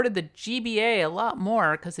supported the GBA a lot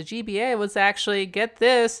more, because the GBA was actually, get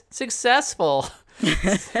this, successful.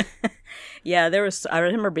 Yeah, I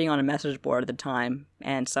remember being on a message board at the time,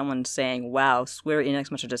 and someone saying, wow, Square Enix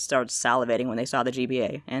must have just started salivating when they saw the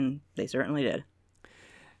GBA, and they certainly did.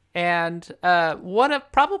 And one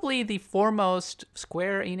of probably the foremost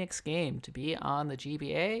Square Enix game to be on the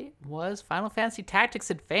GBA was Final Fantasy Tactics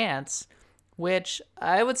Advance, which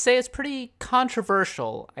I would say is pretty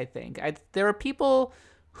controversial, I think. There are people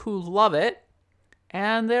who love it,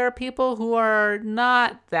 and there are people who are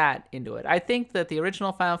not that into it. I think that the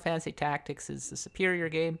original Final Fantasy Tactics is the superior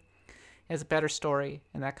game, it has a better story,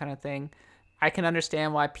 and that kind of thing. I can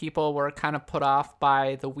understand why people were kind of put off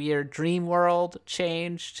by the weird Dream World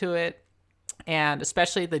change to it, and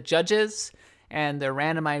especially the judges and their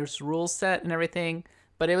randomized rule set and everything.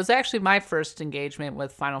 But it was actually my first engagement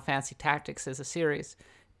with Final Fantasy Tactics as a series.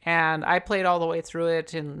 And I played all the way through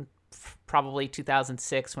it in probably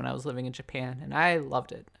 2006 when I was living in Japan, and I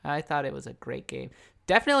loved it. I thought it was a great game.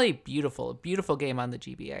 Definitely beautiful. A beautiful game on the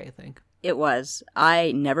GBA, I think. It was.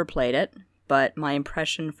 I never played it, but my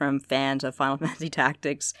impression from fans of Final Fantasy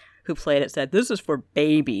Tactics who played it said, this is for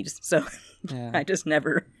babies. So yeah. I just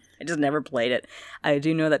never played it. I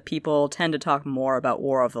do know that people tend to talk more about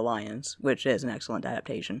War of the Lions, which is an excellent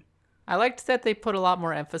adaptation. I liked that they put a lot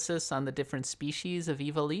more emphasis on the different species of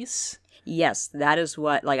Ivalice. Yes, that is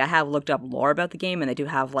what, like, I have looked up lore about the game, and they do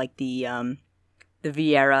have, like, the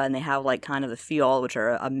Viera, and they have, like, kind of the Fiol, which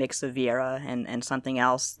are a mix of Viera and something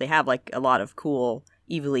else. They have, like, a lot of cool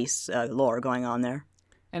Ivalice lore going on there.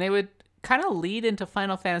 And it would kind of lead into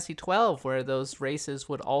Final Fantasy XII, where those races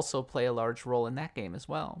would also play a large role in that game as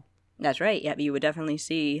well. That's right. Yeah, you would definitely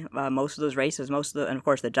see most of those races, and of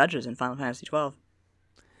course the judges in Final Fantasy XII.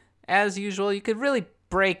 As usual, you could really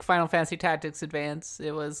break Final Fantasy Tactics Advance.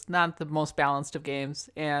 It was not the most balanced of games,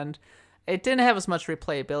 and It didn't have as much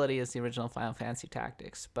replayability as the original Final Fantasy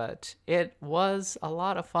Tactics, but it was a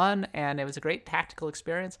lot of fun, and it was a great tactical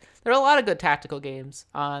experience. There are a lot of good tactical games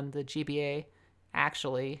on the GBA,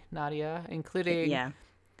 actually, Nadia, including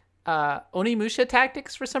Onimusha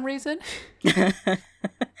Tactics for some reason.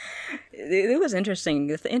 It was interesting.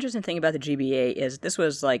 The interesting thing about the GBA is this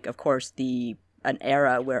was, like, of course, an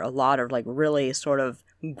era where a lot of, like, really sort of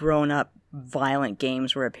grown-up violent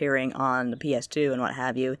games were appearing on the PS2 and what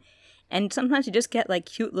have you. And sometimes you just get, like,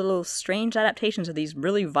 cute little strange adaptations of these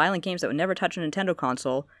really violent games that would never touch a Nintendo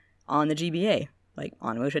console on the GBA, like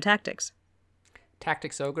Onimusha Tactics.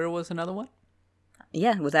 Tactics Ogre was another one?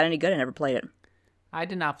 Yeah, was that any good? I never played it. I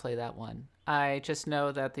did not play that one. I just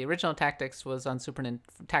know that the original Tactics was on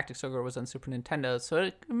Tactics Ogre was on Super Nintendo, so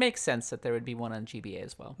it makes sense that there would be one on GBA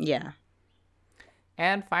as well. Yeah.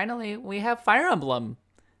 And finally, we have Fire Emblem,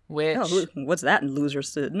 which... Oh, what's that,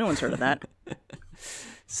 losers? No one's heard of that.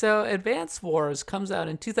 So Advance Wars comes out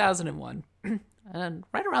in 2001, and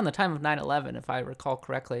right around the time of 9/11, if I recall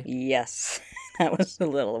correctly. Yes, that was a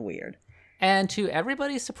little weird. And to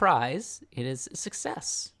everybody's surprise, it is a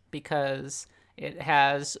success because it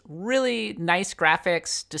has really nice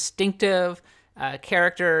graphics, distinctive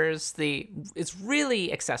characters. It's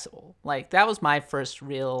really accessible. Like, that was my first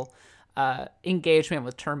real engagement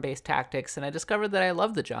with turn-based tactics, and I discovered that I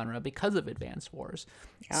love the genre because of Advance Wars.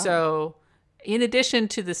 Yeah. So... in addition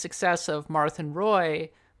to the success of Marth and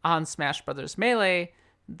Roy on Smash Bros. Melee,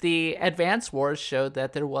 the Advance Wars showed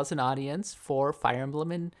that there was an audience for Fire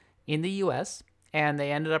Emblem in the US, and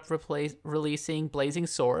they ended up releasing Blazing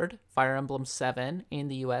Sword, Fire Emblem 7, in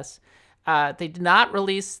the US. They did not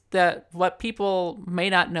release what people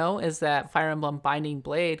may not know is that Fire Emblem Binding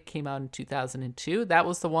Blade came out in 2002. That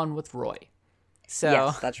was the one with Roy. So,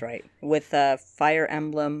 yes, that's right. With Fire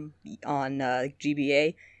Emblem on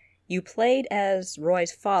GBA, you played as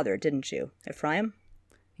Roy's father, didn't you? Ephraim?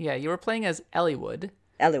 Yeah, you were playing as Eliwood.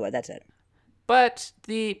 Eliwood, that's it. But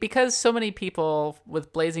because so many people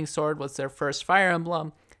with Blazing Sword was their first Fire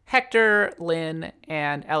Emblem, Hector, Lyn,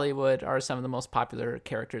 and Eliwood are some of the most popular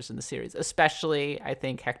characters in the series, especially, I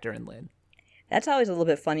think, Hector and Lyn. That's always a little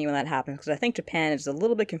bit funny when that happens, because I think Japan is a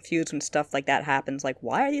little bit confused when stuff like that happens. Like,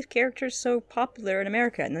 why are these characters so popular in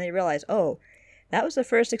America? And then they realize, oh, that was the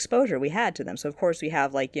first exposure we had to them. So, of course, we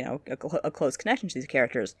have, like, you know, a close connection to these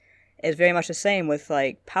characters. It's very much the same with,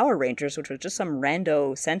 like, Power Rangers, which was just some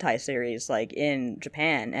rando Sentai series, like, in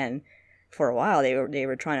Japan. And for a while, they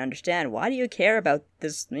were trying to understand, why do you care about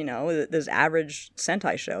this, you know, this average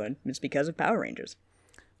Sentai show? And it's because of Power Rangers.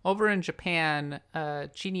 Over in Japan,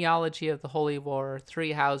 Genealogy of the Holy War,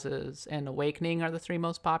 Three Houses, and Awakening are the three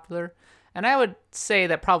most popular. And I would say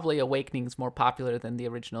that probably Awakening is more popular than the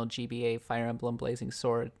original GBA Fire Emblem Blazing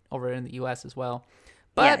Sword over in the US as well.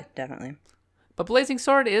 But, yeah, definitely. But Blazing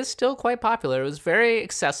Sword is still quite popular. It was very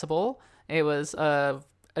accessible. It was a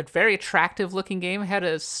very attractive looking game. It had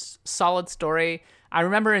a solid story. I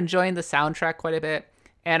remember enjoying the soundtrack quite a bit.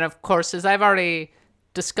 And of course, as I've already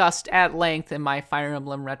discussed at length in my Fire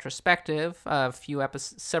Emblem retrospective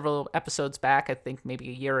several episodes back, I think maybe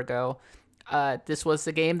a year ago, this was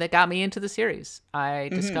the game that got me into the series. I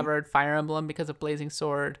discovered Fire Emblem because of Blazing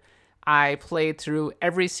Sword. I played through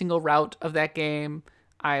every single route of that game.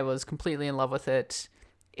 I was completely in love with it.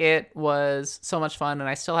 It was so much fun, and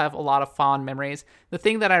I still have a lot of fond memories. The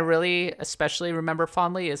thing that I really especially remember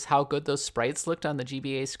fondly is how good those sprites looked on the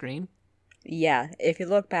GBA screen. Yeah, if you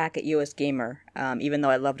look back at US Gamer, even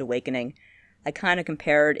though I loved Awakening, I kind of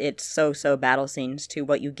compared its so-so battle scenes to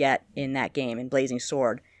what you get in that game, in Blazing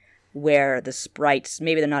Sword, where the sprites,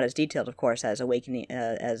 maybe they're not as detailed, of course, as Awakening,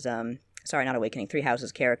 not Awakening, Three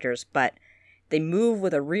Houses characters, but they move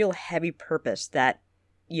with a real heavy purpose that,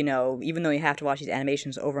 you know, even though you have to watch these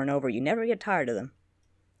animations over and over, you never get tired of them.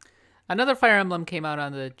 Another Fire Emblem came out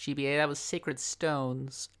on the GBA, that was Sacred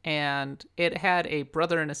Stones, and it had a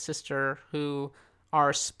brother and a sister who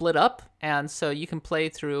are split up, and so you can play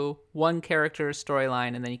through one character's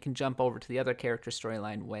storyline, and then you can jump over to the other character's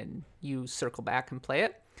storyline when you circle back and play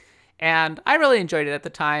it. And I really enjoyed it at the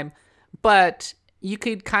time, but you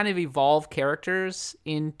could kind of evolve characters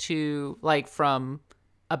into, like, from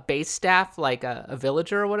a base staff, like a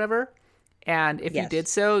villager or whatever. And if you did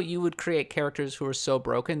so, you would create characters who were so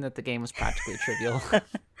broken that the game was practically trivial.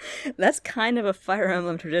 That's kind of a Fire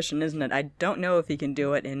Emblem tradition, isn't it? I don't know if you can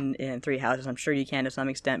do it in Three Houses. I'm sure you can to some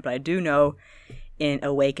extent, but I do know in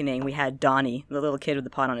Awakening we had Donnie, the little kid with the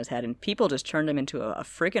pot on his head, and people just turned him into a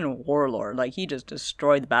freaking warlord. Like, he just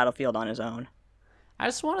destroyed the battlefield on his own. I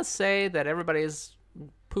just want to say that everybody's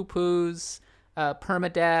poo-poos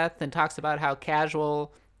permadeath and talks about how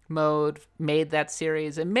casual mode made that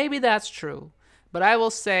series, and maybe that's true, but I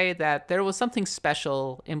will say that there was something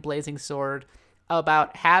special in Blazing Sword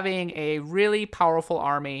about having a really powerful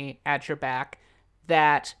army at your back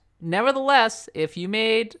that, nevertheless, if you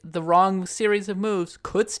made the wrong series of moves,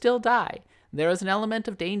 could still die. There is an element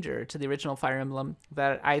of danger to the original Fire Emblem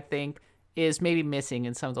that I think is maybe missing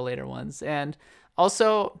in some of the later ones. And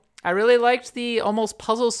also, I really liked the almost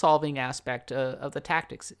puzzle-solving aspect of the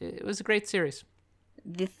tactics. It was a great series.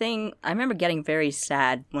 The thing, I remember getting very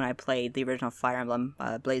sad when I played the original Fire Emblem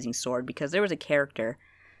Blazing Sword, because there was a character,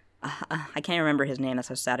 I can't remember his name, that's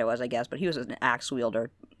how sad it was, I guess, but he was an axe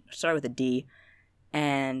wielder, started with a D,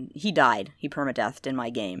 and he died. He permadeathed in my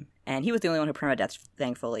game. And he was the only one who permadeathed,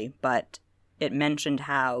 thankfully, but it mentioned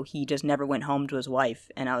how he just never went home to his wife,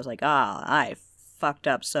 and I was like, I fucked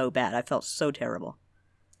up so bad. I felt so terrible.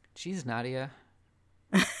 Jeez, Nadia.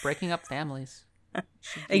 Breaking up families.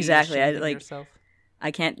 Exactly. Yourself.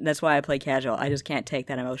 I can't, that's why I play casual. I just can't take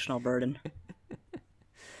that emotional burden.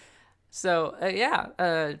 So,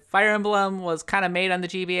 Fire Emblem was kind of made on the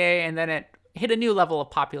GBA, and then it hit a new level of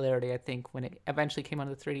popularity, I think, when it eventually came on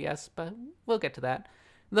the 3DS, but we'll get to that.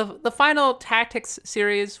 The final Tactics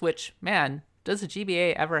series, which, man, does the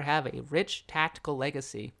GBA ever have a rich tactical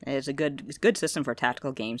legacy? It's a good system for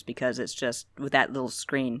tactical games, because it's just, with that little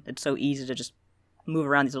screen, it's so easy to just move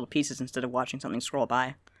around these little pieces instead of watching something scroll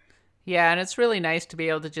by. Yeah, and it's really nice to be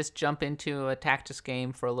able to just jump into a Tactics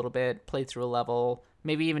game for a little bit, play through a level,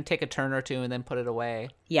 maybe even take a turn or two and then put it away.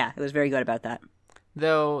 Yeah, it was very good about that.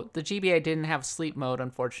 Though the GBA didn't have sleep mode,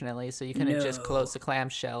 unfortunately, so you couldn't just close the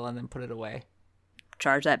clamshell and then put it away.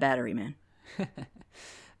 Charge that battery, man.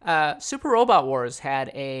 Super Robot Wars had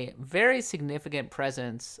a very significant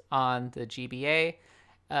presence on the GBA.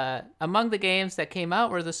 Among the games that came out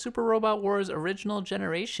were the Super Robot Wars original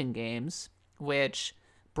generation games, which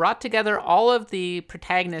brought together all of the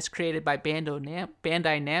protagonists created by Bandai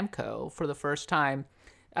Namco for the first time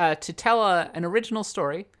to tell an original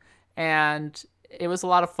story. And it was a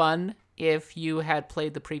lot of fun if you had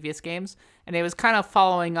played the previous games. And it was kind of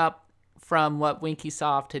following up from what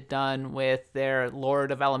Winkysoft had done with their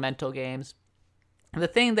Lord of Elemental games. And the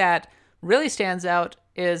thing that really stands out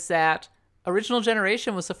is that Original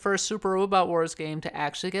Generation was the first Super Robot Wars game to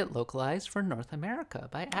actually get localized for North America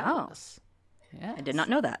by Atlus. Yes. I did not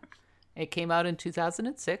know that. It came out in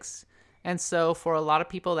 2006, and so for a lot of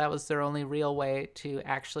people, that was their only real way to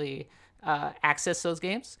actually access those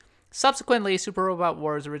games. Subsequently, Super Robot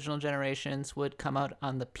Wars Original Generations would come out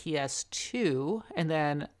on the PS2, and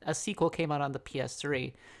then a sequel came out on the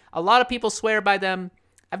PS3. A lot of people swear by them.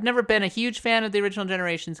 I've never been a huge fan of the Original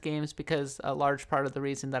Generations games because a large part of the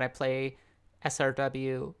reason that I play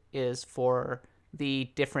SRW is for the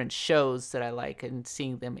different shows that I like and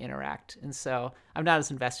seeing them interact. And so I'm not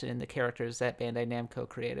as invested in the characters that Bandai Namco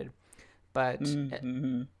created. But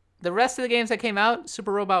the rest of the games that came out,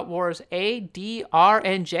 Super Robot Wars A, D, R,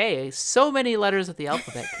 and J, so many letters of the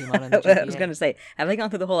alphabet came out on the GBA. I was going to say, have they gone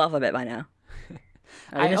through the whole alphabet by now?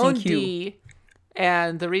 I own D,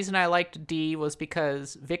 and the reason I liked D was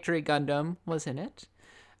because Victory Gundam was in it.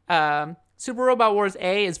 Super Robot Wars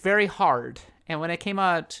A is very hard, and when it came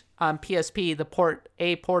out on PSP, the port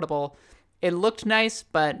A portable, it looked nice,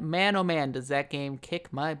 but man oh man does that game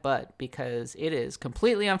kick my butt, because it is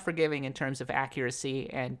completely unforgiving in terms of accuracy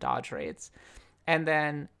and dodge rates. And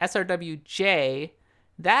then SRWJ,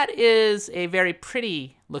 that is a very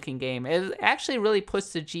pretty looking game. It actually really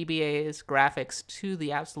puts the GBA's graphics to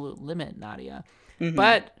the absolute limit, Nadia. Mm-hmm.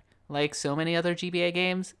 But like so many other GBA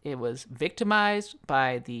games, it was victimized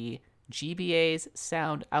by the GBA's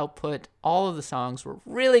sound output. All of the songs were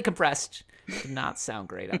really compressed. Did not sound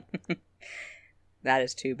great. That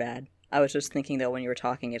is too bad. I was just thinking, though, when you were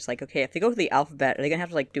talking, it's like, okay, if they go through the alphabet, are they going to have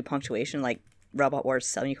to, like, do punctuation, like Robot Wars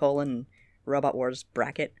semicolon, Robot Wars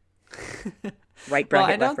bracket? Right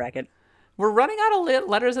bracket, left bracket. We're running out of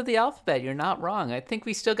letters of the alphabet. You're not wrong. I think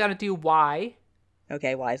we still got to do Y.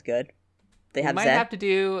 Okay, Y is good. We might have to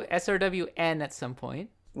do SRWN at some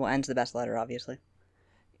point. Well, N's the best letter, obviously.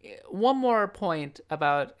 One more point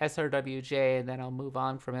about SRWJ, and then I'll move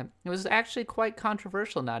on from it. It was actually quite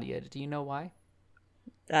controversial, Nadia. Do you know why?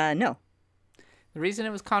 No. The reason it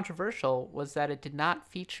was controversial was that it did not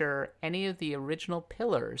feature any of the original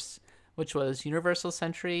pillars, which was Universal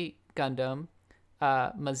Century Gundam,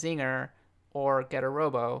 Mazinger, or Getter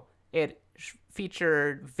Robo. It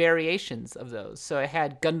featured variations of those. So it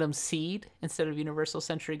had Gundam Seed instead of Universal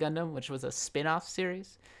Century Gundam, which was a spin-off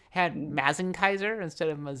series. It had Mazinkaiser instead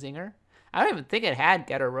of Mazinger. I don't even think it had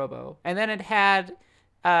Getter Robo. And then it had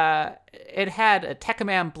a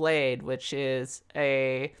Tekkaman Blade, which is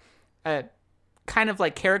a kind of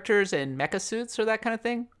like characters in mecha suits or that kind of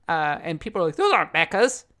thing. And people are like, those aren't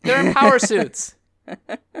mechas. They're in power suits.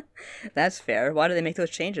 That's fair. Why do they make those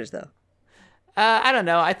changes, though? I don't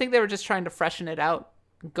know. I think they were just trying to freshen it out,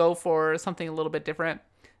 go for something a little bit different.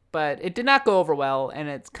 But it did not go over well, and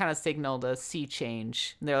it's kind of signaled a sea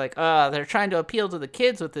change. And they're like, they're trying to appeal to the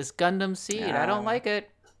kids with this Gundam Seed. I don't like it.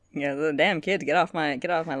 Yeah, the damn kids, get off my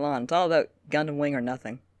lawn. It's all about Gundam Wing or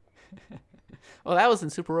nothing. Well, that was in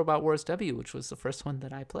Super Robot Wars W, which was the first one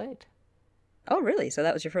that I played. Oh, really? So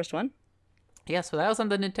that was your first one? Yeah, so that was on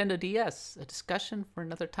the Nintendo DS. A discussion for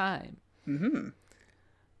another time. Mm-hmm.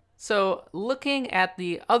 So looking at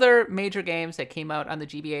the other major games that came out on the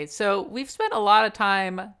GBA, so we've spent a lot of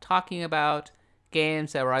time talking about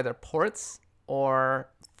games that were either ports or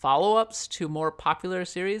follow-ups to more popular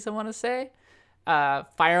series, I want to say.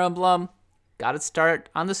 Fire Emblem got its start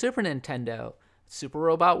on the Super Nintendo. Super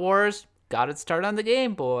Robot Wars got its start on the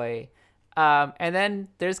Game Boy. And then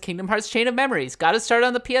there's Kingdom Hearts Chain of Memories. Got its start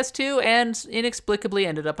on the PS2 and inexplicably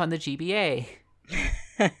ended up on the GBA.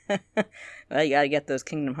 Well, you gotta get those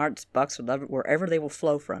Kingdom Hearts bucks wherever they will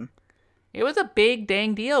flow from. It was a big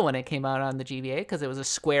dang deal when it came out on the GBA because it was a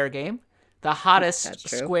Square game. The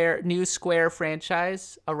hottest new Square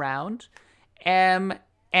franchise around. And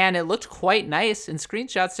it looked quite nice in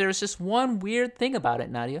screenshots. There was just one weird thing about it,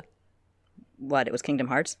 Nadia. What, it was Kingdom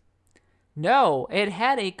Hearts? No, it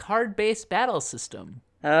had a card-based battle system.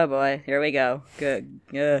 Oh boy, here we go. Good.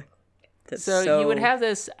 So you would have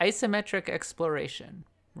this isometric exploration,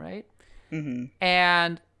 right? Mm-hmm.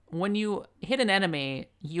 And when you hit an enemy,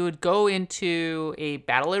 you would go into a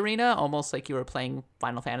battle arena, almost like you were playing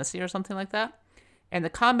Final Fantasy or something like that. And the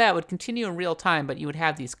combat would continue in real time, but you would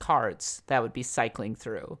have these cards that would be cycling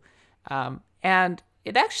through. And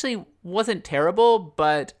it actually wasn't terrible,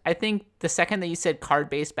 but I think the second that you said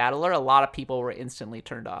card-based battler, a lot of people were instantly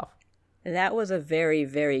turned off. That was a very,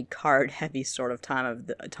 very card-heavy sort of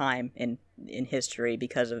time in history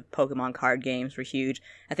because of Pokemon card games were huge.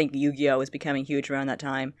 I think Yu-Gi-Oh! Was becoming huge around that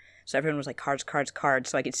time. So everyone was like, cards, cards, cards.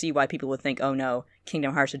 So I could see why people would think, oh no,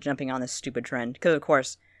 Kingdom Hearts are jumping on this stupid trend. Because, of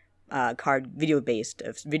course, video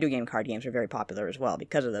game card games are very popular as well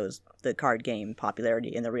because of the card game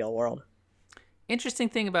popularity in the real world. Interesting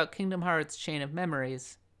thing about Kingdom Hearts Chain of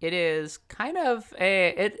Memories, it is kind of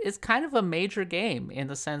a major game in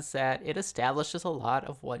the sense that it establishes a lot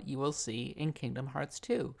of what you will see in Kingdom Hearts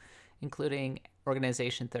 2, including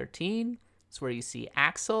Organization 13. It's where you see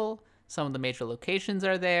Axel. Some of the major locations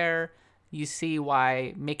are there. You see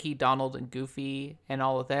why Mickey, Donald, and Goofy and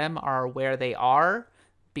all of them are where they are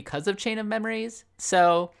because of Chain of Memories.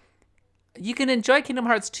 So you can enjoy Kingdom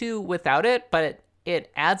Hearts 2 without it, but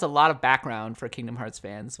it adds a lot of background for Kingdom Hearts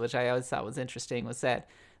fans, which I always thought was interesting, was that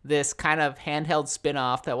this kind of handheld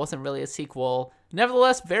spin-off that wasn't really a sequel,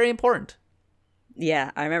 nevertheless very important.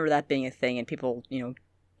 Yeah, I remember that being a thing, and people,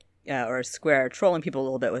 or Square trolling people a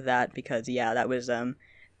little bit with that, because, yeah, that was,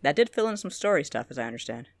 that did fill in some story stuff, as I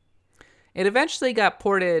understand. It eventually got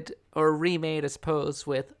ported, or remade, I suppose,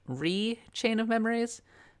 with Chain of Memories,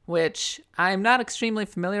 which I'm not extremely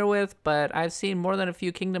familiar with, but I've seen more than a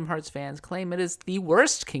few Kingdom Hearts fans claim it is the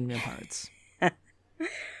worst Kingdom Hearts.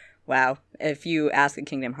 Wow. If you ask a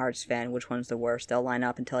Kingdom Hearts fan which one's the worst, they'll line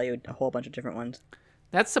up and tell you a whole bunch of different ones.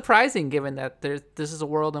 That's surprising, given that this is a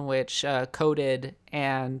world in which Coded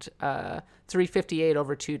and 358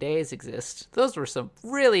 over 2 days exist. Those were some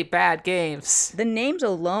really bad games. The names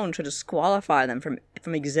alone should disqualify them from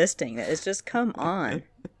existing. It's just, come on.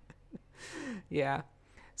 Yeah.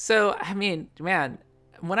 So, I mean, man,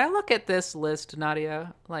 when I look at this list,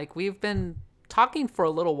 Nadia, like, we've been talking for a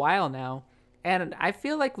little while now, and I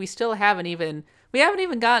feel like we haven't even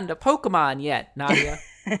gotten to Pokemon yet, Nadia.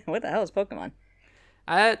 What the hell is Pokemon?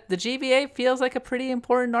 The GBA feels like a pretty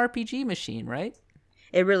important RPG machine, right?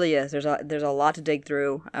 It really is. There's a lot to dig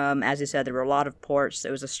through. As you said, there were a lot of ports. It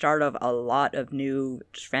was the start of a lot of new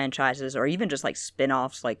franchises, or even just like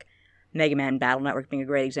spin-offs, like Mega Man Battle Network being a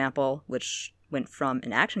great example, which went from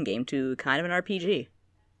an action game to kind of an RPG.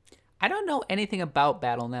 I don't know anything about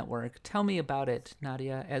Battle Network. Tell me about it,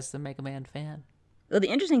 Nadia, as the Mega Man fan. Well, the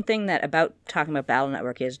interesting thing about talking about Battle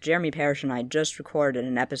Network is Jeremy Parrish and I just recorded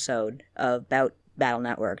an episode about Battle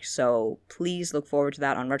Network, so please look forward to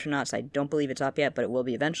that on Retronauts. I don't believe it's up yet, but it will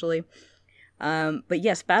be eventually. But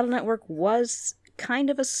yes, Battle Network was kind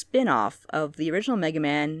of a spin-off of the original Mega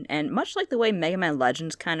Man, and much like the way Mega Man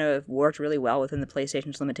Legends kind of worked really well within the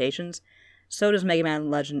PlayStation's limitations, so does Mega Man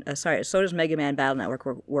Battle Network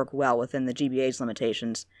work well within the GBA's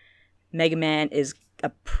limitations. Mega Man is a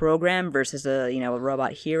program versus a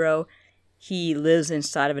robot hero. He lives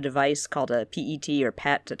inside of a device called a PET or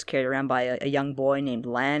PET that's carried around by a young boy named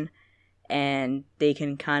Lan. and they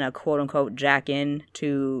can kind of quote unquote jack in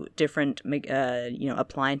to different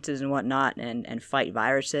appliances and whatnot, and fight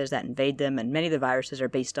viruses that invade them. And many of the viruses are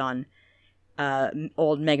based on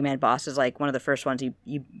old Mega Man bosses. Like one of the first ones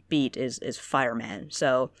you beat is Fireman.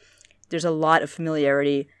 So there's a lot of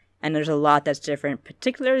familiarity, and there's a lot that's different,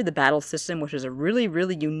 particularly the battle system, which is a really,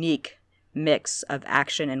 really unique mix of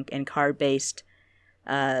action and card-based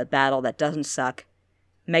battle that doesn't suck.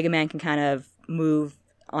 Mega Man can kind of move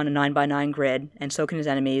on a 9x9 grid, and so can his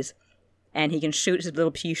enemies, and he can shoot his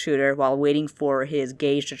little pea shooter while waiting for his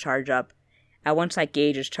gauge to charge up. And once that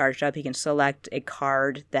gauge is charged up, he can select a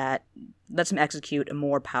card that lets him execute a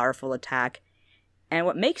more powerful attack. And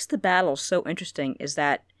what makes the battle so interesting is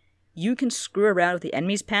that you can screw around with the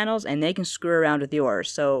enemy's panels, and they can screw around with yours.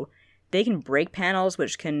 So they can break panels,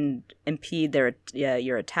 which can impede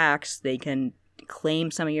your attacks. They can claim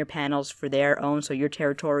some of your panels for their own, so your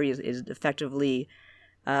territory is effectively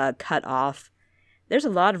cut off. There's a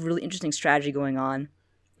lot of really interesting strategy going on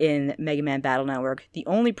in Mega Man Battle Network. The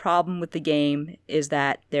only problem with the game is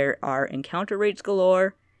that there are encounter rates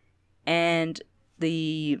galore, and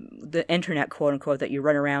the internet, quote unquote, that you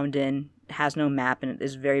run around in has no map, and it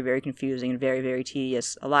is very, very confusing and very, very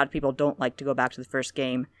tedious. A lot of people don't like to go back to the first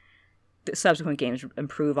game. The subsequent games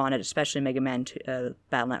improve on it, especially Mega Man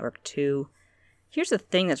Battle Network 2. Here's the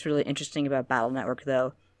thing that's really interesting about Battle Network,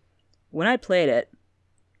 though. When I played it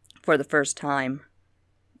for the first time,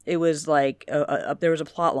 it was like there was a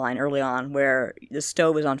plot line early on where the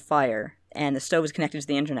stove was on fire, and the stove was connected to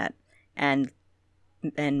the internet, and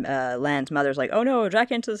Lan's mother's like, "Oh no,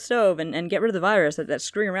 jack into the stove and get rid of the virus that's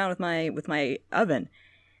screwing around with my oven."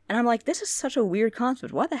 And I'm like, this is such a weird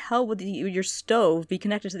concept. Why the hell would your stove be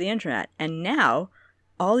connected to the internet? And now,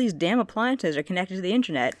 all these damn appliances are connected to the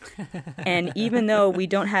internet. And even though we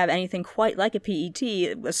don't have anything quite like a PET,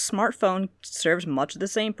 a smartphone serves much the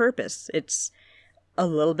same purpose. It's a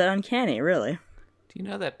little bit uncanny, really. Do you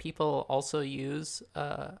know that people also use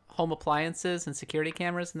home appliances and security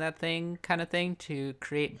cameras and that kind of thing to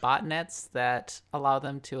create botnets that allow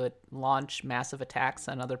them to launch massive attacks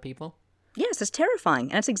on other people? Yes, it's terrifying,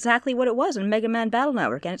 and it's exactly what it was in Mega Man Battle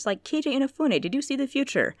Network. And it's like, Keiji Inafune, did you see the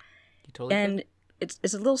future? You totally and did.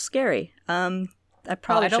 It's a little scary. I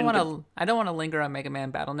don't want to linger on Mega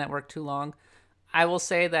Man Battle Network too long. I will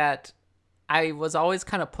say that I was always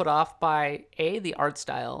kind of put off by A, the art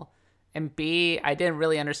style, and B, I didn't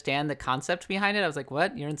really understand the concept behind it. I was like,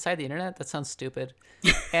 what? You're inside the internet? That sounds stupid.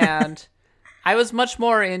 And I was much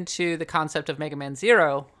more into the concept of Mega Man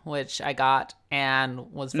Zero, which I got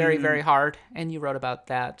and was very, very hard. And you wrote about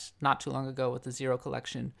that not too long ago with the Zero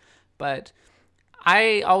collection. But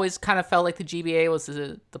I always kind of felt like the GBA was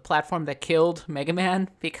the platform that killed Mega Man,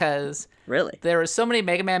 because really there were so many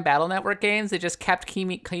Mega Man Battle Network games that just kept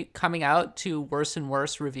coming out to worse and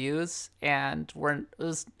worse reviews. And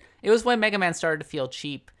it was when Mega Man started to feel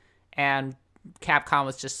cheap, and Capcom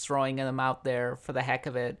was just throwing them out there for the heck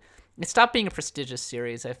of it. It stopped being a prestigious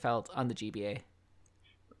series, I felt, on the GBA.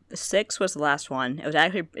 6 was the last one. It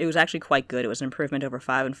was actually quite good. It was an improvement over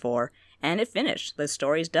 5 and 4, and it finished. The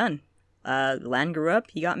story's done. Lan grew up.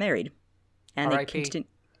 He got married, and R.I.P.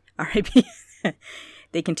 R.I.P.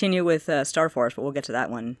 They continue with Star Force, but we'll get to that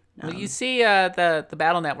one. Well, you see the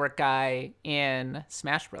Battle Network guy in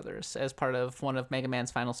Smash Brothers as part of one of Mega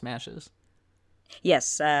Man's final smashes.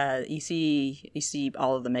 Yes, you see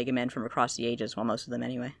all of the Mega Men from across the ages, well, most of them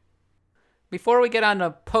anyway. Before we get on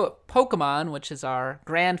to Pokemon, which is our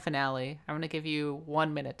grand finale, I'm going to give you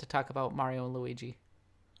 1 minute to talk about Mario and Luigi.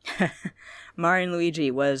 Mario and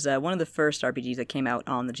Luigi was one of the first RPGs that came out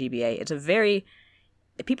on the GBA. It's a very...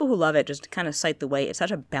 People who love it just kind of cite the way it's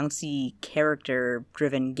such a bouncy,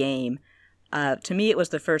 character-driven game. To me, it was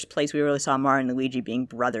the first place we really saw Mario and Luigi being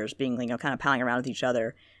brothers, being, kind of palling around with each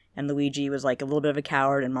other. And Luigi was like a little bit of a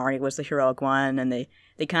coward, and Mario was the heroic one, and they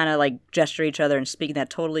kind of like gesture each other and speak in that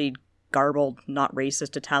totally garbled, not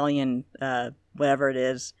racist Italian, whatever it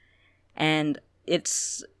is. And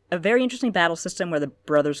it's a very interesting battle system where the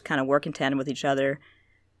brothers kind of work in tandem with each other.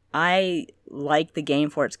 I like the game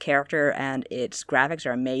for its character, and its graphics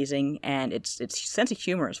are amazing, and its sense of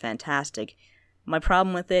humor is fantastic. My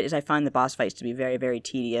problem with it is I find the boss fights to be very, very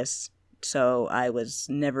tedious, so I was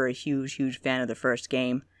never a huge, huge fan of the first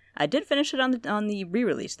game. I did finish it on the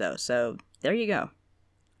re-release, though, so there you go.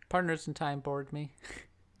 Partners in Time bored me.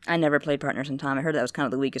 I never played Partners in Time. I heard that was kind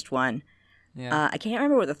of the weakest one. Yeah. I can't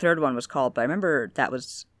remember what the third one was called, but I remember that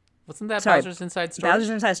was... Wasn't that Bowser's Inside Story? Bowser's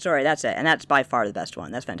Inside Story, that's it. And that's by far the best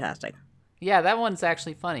one. That's fantastic. Yeah, that one's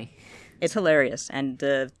actually funny. It's hilarious. And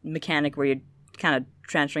the mechanic where you're kind of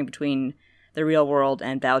transferring between the real world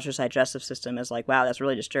and Bowser's digestive system is like, wow, that's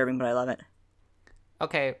really disturbing, but I love it.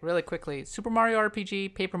 Okay, really quickly. Super Mario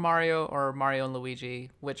RPG, Paper Mario, or Mario and Luigi?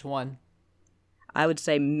 Which one? I would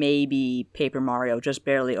say maybe Paper Mario, just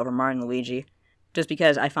barely over Mario and Luigi. Just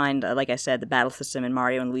because I find, like I said, the battle system in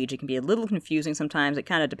Mario and Luigi can be a little confusing sometimes. It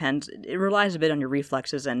kind of depends. It relies a bit on your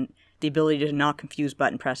reflexes and the ability to not confuse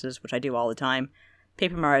button presses, which I do all the time.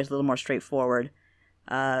 Paper Mario is a little more straightforward.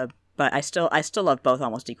 But I still love both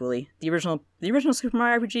almost equally. The original Super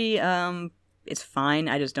Mario RPG, it's fine.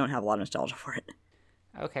 I just don't have a lot of nostalgia for it.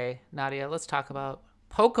 Okay, Nadia, let's talk about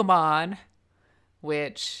Pokemon,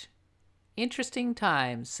 which interesting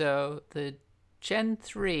times. So the Gen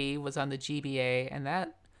 3 was on the GBA, and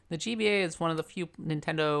the GBA is one of the few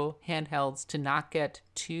Nintendo handhelds to not get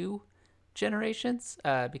two generations,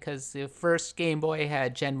 because the first Game Boy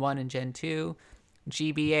had Gen 1 and Gen 2,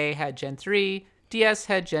 GBA had Gen 3, DS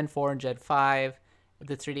had Gen 4 and Gen 5,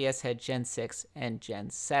 the 3DS had Gen 6 and Gen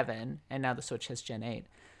 7, and now the Switch has Gen 8.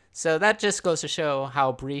 So that just goes to show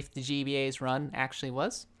how brief the GBA's run actually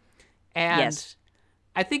was. And Yes.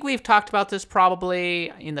 I think we've talked about this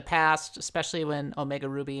probably in the past, especially when Omega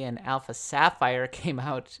Ruby and Alpha Sapphire came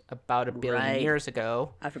out about a billion Right. years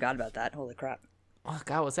ago. I forgot about that. Holy crap. Oh,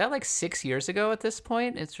 God, was that like 6 years ago at this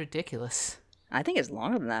point? It's ridiculous. I think it's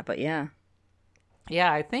longer than that, but yeah.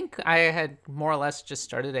 Yeah, I think I had more or less just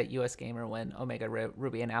started at US Gamer when Omega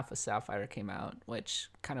Ruby and Alpha Sapphire came out, which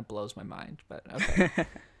kind of blows my mind, but okay.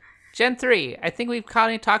 Gen 3. I think we've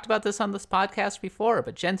kind of talked about this on this podcast before,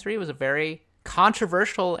 but Gen 3 was a very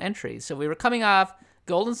controversial entry. So we were coming off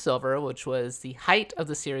Gold and Silver, which was the height of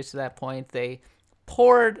the series to that point.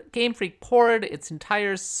 Game Freak poured its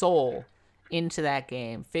entire soul into that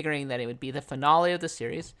game, figuring that it would be the finale of the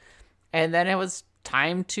series. And then it was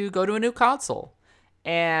time to go to a new console.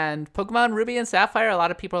 And Pokemon Ruby and Sapphire, a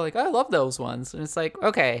lot of people are like, oh, I love those ones. And it's like,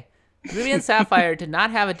 okay, Ruby and Sapphire did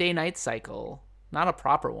not have a day-night cycle, not a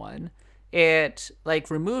proper one. It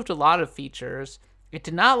removed a lot of features. It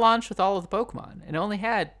did not launch with all of the Pokemon. It only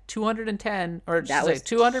had 210, or That was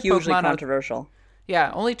 200 hugely Pokemon. controversial.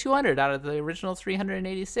 Yeah, only 200 out of the original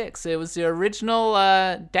 386. It was the original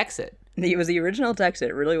Dexit. It was the original text.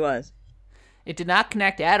 It really was. It did not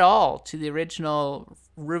connect at all to the original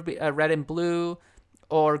Ruby, Red and Blue,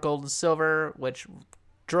 or Gold and Silver, which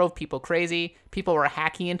drove people crazy. People were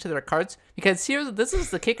hacking into their carts because this is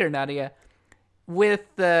the kicker, Nadia. With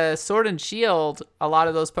the Sword and Shield, a lot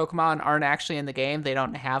of those Pokemon aren't actually in the game. They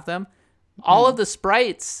don't have them. All of the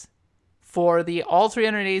sprites for all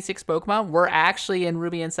 386 Pokemon were actually in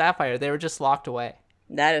Ruby and Sapphire. They were just locked away.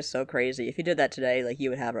 That is so crazy. If you did that today, you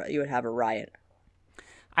would have a riot.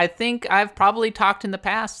 I think I've probably talked in the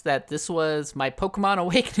past that this was my Pokemon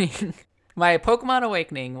awakening. My Pokemon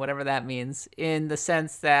awakening, whatever that means, in the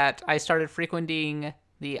sense that I started frequenting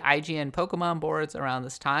the IGN Pokemon boards around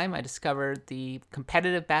this time. I discovered the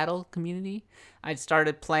competitive battle community. I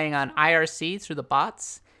started playing on IRC through the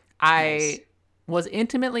bots. Nice. I was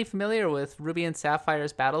intimately familiar with Ruby and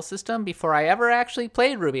Sapphire's battle system before I ever actually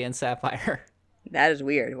played Ruby and Sapphire. That is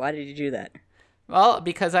weird. Why did you do that? Well,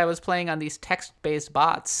 because I was playing on these text-based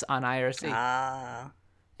bots on IRC. Ah.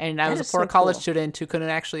 And I That was a is poor so college cool. student who couldn't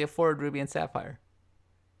actually afford Ruby and Sapphire.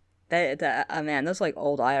 Man, those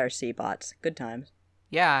old IRC bots. Good times.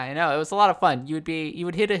 Yeah, I know. It was a lot of fun. You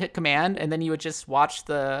would hit a command, and then you would just watch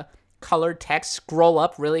the colored text scroll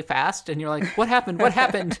up really fast, and you're like, what happened? What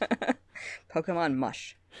happened? Pokemon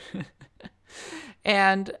mush.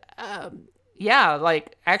 And yeah,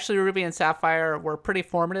 actually Ruby and Sapphire were pretty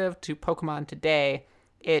formative to Pokemon today.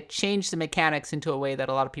 It changed the mechanics into a way that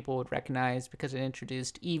a lot of people would recognize because it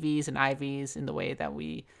introduced EVs and IVs in the way that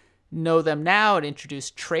we know them now. It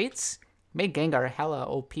introduced traits, made Gengar hella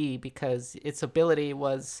OP because its ability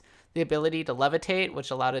was the ability to levitate,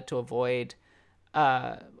 which allowed it to avoid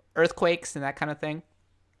earthquakes and that kind of thing.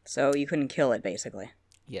 So you couldn't kill it, basically.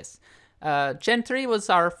 Yes. Gen 3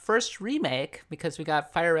 was our first remake because we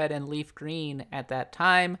got Fire Red and Leaf Green at that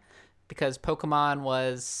time because Pokemon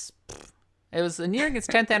was nearing its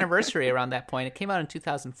 10th anniversary around that point. It came out in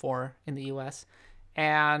 2004 in the US.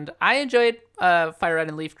 And I enjoyed Fire Red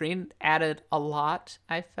and Leaf Green. Added a lot,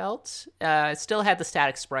 I felt. It still had the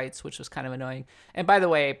static sprites, which was kind of annoying. And by the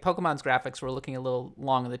way, Pokemon's graphics were looking a little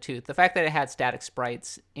long in the tooth. The fact that it had static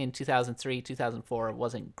sprites in 2003, 2004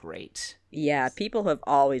 wasn't great. Yeah, people have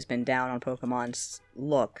always been down on Pokemon's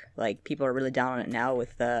look. People are really down on it now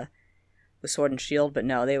with Sword and Shield, but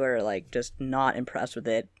no, they were just not impressed with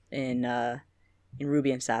it in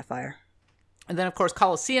Ruby and Sapphire. And then, of course,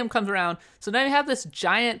 Colosseum comes around. So now you have this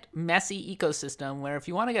giant, messy ecosystem where if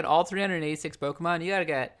you want to get all 386 Pokemon, you got to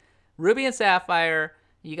get Ruby and Sapphire,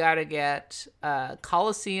 you got to get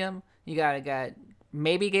Colosseum, you got to get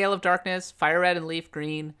maybe Gale of Darkness, Fire Red and Leaf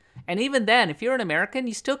Green, And even then, if you're an American,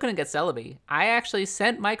 you still couldn't get Celebi. I actually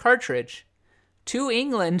sent my cartridge to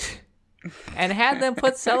England and had them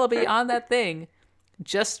put Celebi on that thing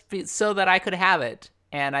so that I could have it.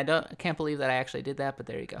 And I can't believe that I actually did that, but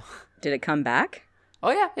there you go. Did it come back?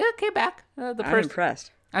 Oh yeah, it came back. I'm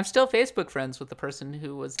impressed. I'm still Facebook friends with the person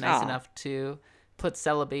who was nice enough to put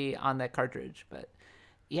Celebi on that cartridge. But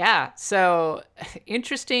yeah, so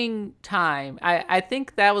interesting time. I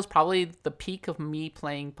think that was probably the peak of me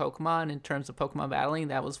playing Pokemon in terms of Pokemon battling.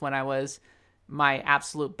 That was when I was my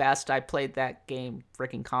absolute best. I played that game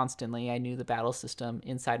freaking constantly. I knew the battle system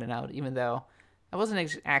inside and out, even though I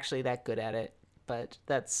wasn't actually that good at it. But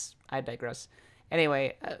I digress.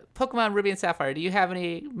 Anyway, Pokemon Ruby and Sapphire, do you have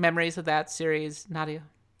any memories of that series, Nadia?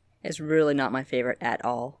 It's really not my favorite at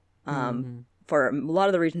all. For a lot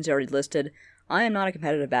of the reasons you already listed, I am not a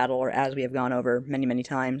competitive battler, as we have gone over many, many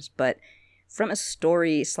times, but from a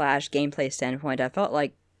story/gameplay standpoint, I felt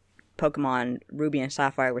like Pokemon Ruby and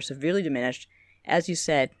Sapphire were severely diminished. As you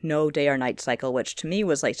said, no day or night cycle, which to me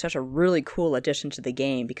was like such a really cool addition to the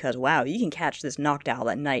game because, wow, you can catch this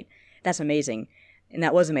Noctowl at night. That's amazing. And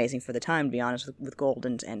that was amazing for the time, to be honest, with Gold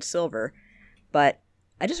and Silver. But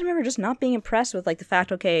I just remember just not being impressed with like the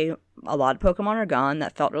fact, okay, a lot of Pokemon are gone.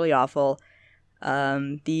 That felt really awful. Not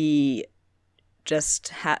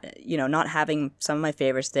having some of my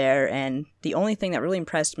favorites there, and the only thing that really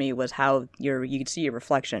impressed me was how you could see your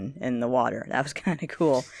reflection in the water. That was kind of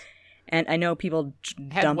cool. And I know people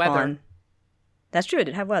dump on. That's true. It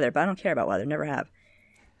did have weather, but I don't care about weather. Never have.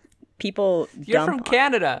 You're from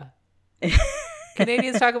Canada.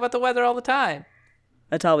 Canadians talk about the weather all the time.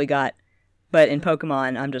 That's all we got. But in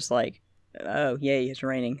Pokemon, I'm just like, oh, yay, it's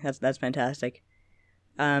raining. That's fantastic.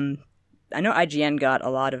 I know IGN got a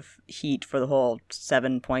lot of heat for the whole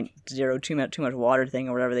 7.0 too much water thing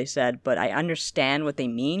or whatever they said, but I understand what they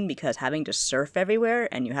mean because having to surf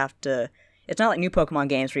everywhere and you have to... It's not like new Pokemon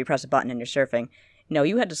games where you press a button and you're surfing. No,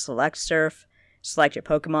 you had to select surf, select your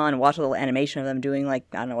Pokemon, and watch a little animation of them doing, like,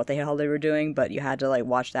 I don't know what the hell they were doing, but you had to, like,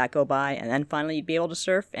 watch that go by, and then finally you'd be able to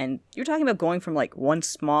surf, and you're talking about going from, like, one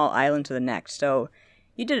small island to the next, so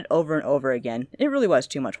you did it over and over again. It really was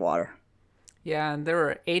too much water. Yeah, and there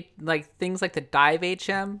were things like the Dive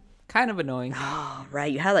HM, kind of annoying. Oh,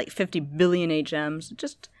 right, you had, like, 50 billion HMs,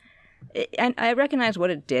 and I recognize what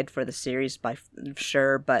it did for the series, by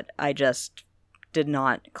sure, but I just did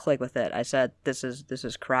not click with it. I said, this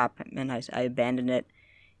is crap, and I abandoned it.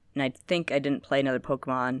 And I think I didn't play another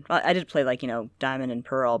Pokemon. Well, I did play, like, Diamond and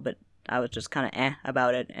Pearl, but I was just kind of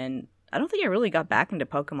about it. And I don't think I really got back into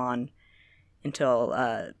Pokemon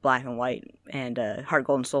until Black and White, and Heart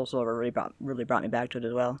Gold and Soul Silver really brought me back to it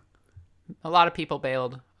as well. A lot of people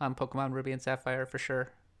bailed on Pokemon Ruby and Sapphire, for sure.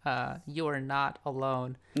 You are not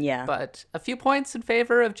alone. Yeah. But a few points in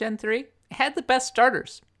favor of Gen 3. It had the best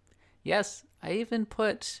starters. Yes, I even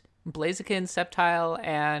put Blaziken, Sceptile,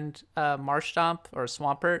 and Marshtomp or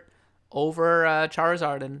Swampert over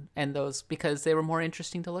Charizard and those because they were more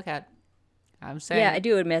interesting to look at. I'm saying. Yeah, I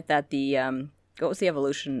do admit that the what was the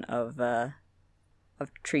evolution of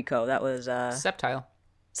Trico? That was Sceptile.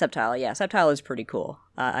 Sceptile, yeah. Sceptile is pretty cool.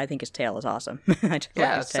 I think his tail is awesome. I just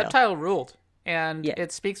like his tail. Sceptile ruled. And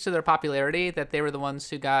it speaks to their popularity that they were the ones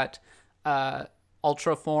who got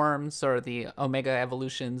Ultra Forms or the Omega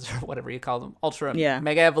Evolutions or whatever you call them.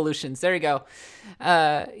 Mega Evolutions. There you go.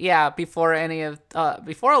 Before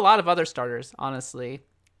a lot of other starters, honestly.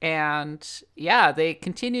 And yeah, they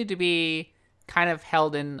continue to be kind of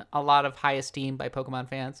held in a lot of high esteem by Pokemon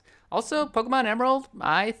fans. Also, Pokemon Emerald,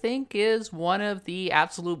 I think, is one of the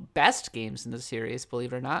absolute best games in the series,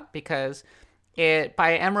 believe it or not, because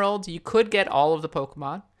by Emerald, you could get all of the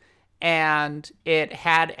Pokemon, and it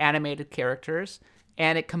had animated characters,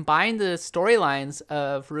 and it combined the storylines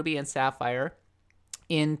of Ruby and Sapphire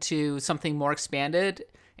into something more expanded.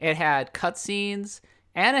 It had cutscenes,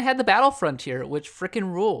 and it had the Battle Frontier, which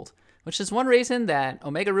frickin' ruled. Which is one reason that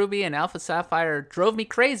Omega Ruby and Alpha Sapphire drove me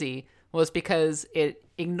crazy, was because it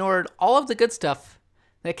ignored all of the good stuff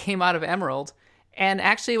that came out of Emerald, and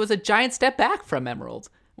actually was a giant step back from Emerald,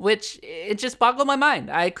 which it just boggled my mind.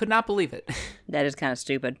 I could not believe it. That is kind of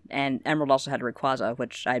stupid. And Emerald also had Rayquaza,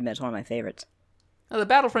 which I admit is one of my favorites. Now, the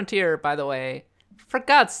Battle Frontier, by the way, for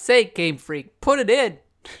God's sake, Game Freak, put it in.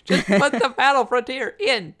 Just put the Battle Frontier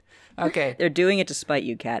in. Okay. They're doing it to spite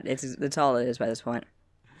you, Kat. It's all it is by this point.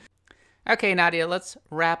 Okay, Nadia, let's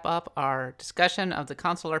wrap up our discussion of the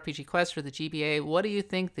console RPG quest for the GBA. What do you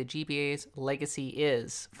think the GBA's legacy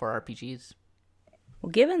is for RPGs?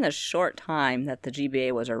 Well, given the short time that the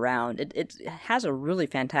GBA was around, it has a really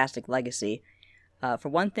fantastic legacy. For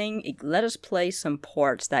one thing, it let us play some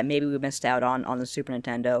ports that maybe we missed out on the Super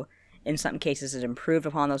Nintendo, In some cases, it improved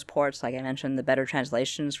upon those ports, like I mentioned, the better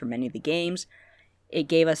translations for many of the games. It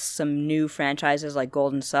gave us some new franchises like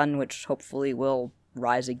Golden Sun, which hopefully will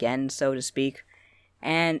rise again, so to speak.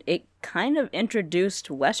 And it kind of introduced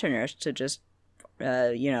Westerners to just,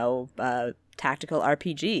 tactical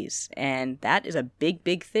RPGs. And that is a big,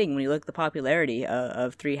 big thing when you look at the popularity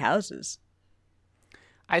of Three Houses.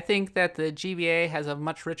 I think that the GBA has a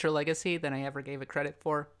much richer legacy than I ever gave it credit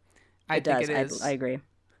for. I agree.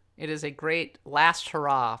 It is a great last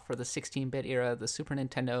hurrah for the 16-bit era. The Super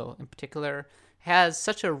Nintendo, in particular, has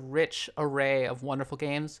such a rich array of wonderful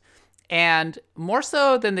games. And more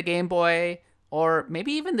so than the Game Boy or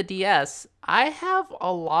maybe even the DS, I have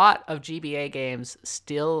a lot of GBA games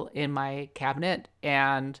still in my cabinet,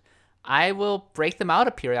 and I will break them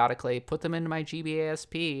out periodically, put them into my GBA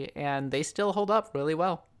SP, and they still hold up really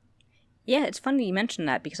well. Yeah, it's funny you mention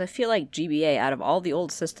that, because I feel like GBA, out of all the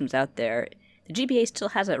old systems out there, the GBA still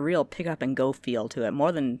has a real pick-up-and-go feel to it,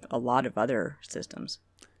 more than a lot of other systems.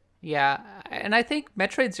 Yeah, and I think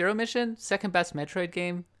Metroid Zero Mission, second best Metroid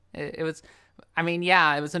game, it was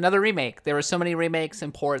another remake. There were so many remakes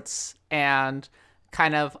and ports and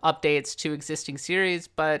kind of updates to existing series,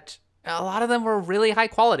 but a lot of them were really high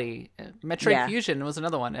quality. Metroid Fusion was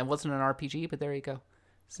another one. It wasn't an RPG, but there you go.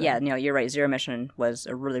 So. Yeah, no, you're right. Zero Mission was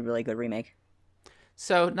a really, really good remake.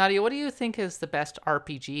 So, Nadia, what do you think is the best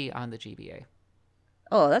RPG on the GBA?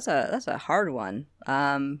 Oh, that's a hard one.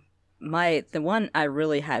 The one I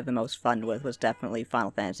really had the most fun with was definitely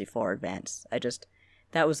Final Fantasy IV Advance.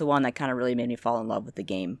 That was the one that kind of really made me fall in love with the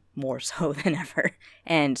game more so than ever.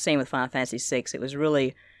 And same with Final Fantasy VI. It was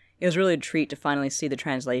really a treat to finally see the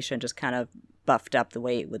translation just kind of buffed up the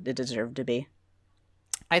way it deserved to be.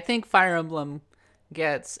 I think Fire Emblem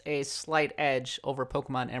gets a slight edge over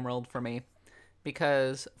Pokemon Emerald for me,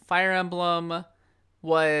 because Fire Emblem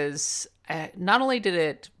was, not only did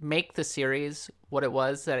it make the series what it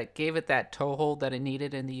was, that it gave it that toehold that it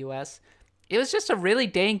needed in the US, it was just a really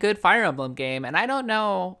dang good Fire Emblem game, and I don't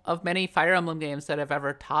know of many Fire Emblem games that have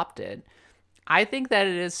ever topped it. I think that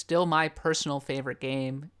it is still my personal favorite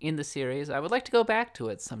game in the series. I would like to go back to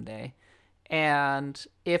it someday. And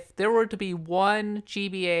if there were to be one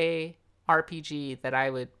GBA RPG that I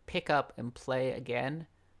would pick up and play again,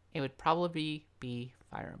 it would probably be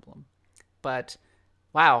Fire Emblem. But,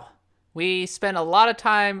 wow, we spent a lot of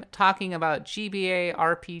time talking about GBA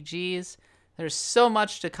RPGs. There's so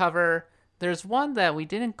much to cover. There's one that we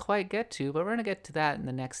didn't quite get to, but we're going to get to that in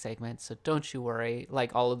the next segment, so don't you worry,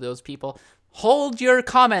 like all of those people. Hold your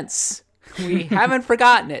comments. We haven't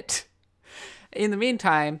forgotten it. In the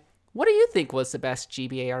meantime, what do you think was the best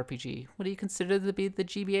GBA RPG? What do you consider to be the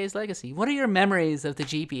GBA's legacy? What are your memories of the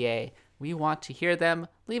GBA? We want to hear them.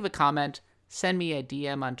 Leave a comment, send me a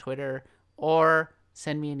DM on Twitter, or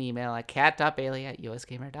send me an email at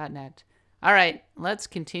cat.bailey@usgamer.net. All right, let's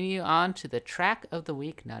continue on to the track of the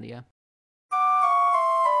week, Nadia.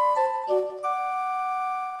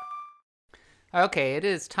 Okay, it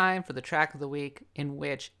is time for the track of the week, in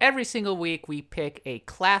which every single week we pick a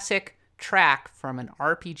classic track from an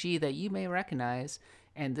RPG that you may recognize.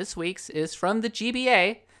 And this week's is from the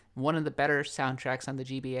GBA, one of the better soundtracks on the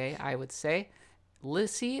GBA, I would say.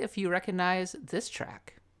 Let's see if you recognize this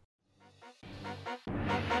track.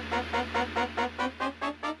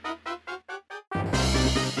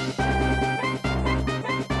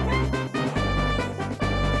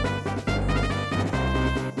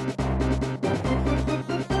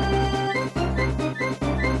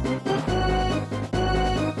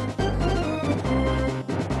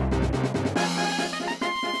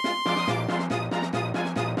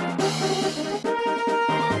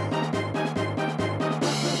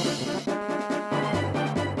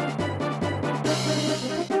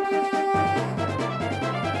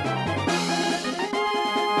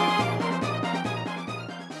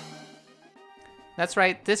 That's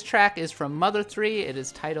right, this track is from Mother 3. It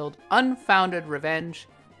is titled Unfounded Revenge.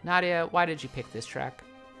 Nadia, why did you pick this track?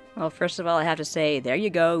 Well, first of all, I have to say, there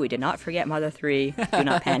you go. We did not forget Mother 3. Do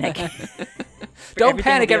not panic. Don't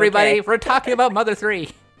panic, everybody. Okay. We're talking about Mother 3.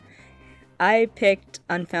 I picked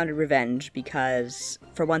Unfounded Revenge because,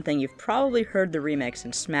 for one thing, you've probably heard the remix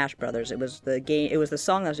in Smash Brothers. It was the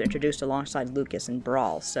song that was introduced alongside Lucas in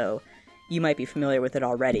Brawl, so you might be familiar with it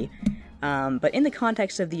already. But in the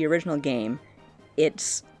context of the original game,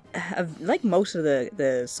 it's like most of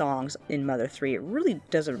the songs in Mother 3, it really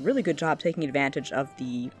does a really good job taking advantage of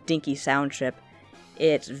the dinky sound chip.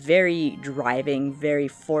 It's very driving, very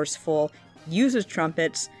forceful, uses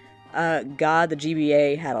trumpets. The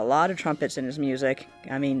GBA had a lot of trumpets in his music.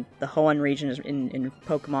 I mean, the Hoenn region in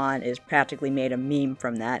Pokemon is practically made a meme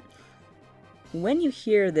from that. When you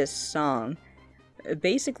hear this song,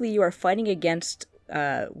 Basically, you are fighting against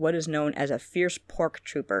what is known as a fierce pork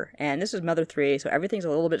trooper. And this is Mother 3, so everything's a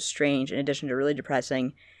little bit strange in addition to really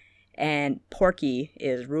depressing. And Porky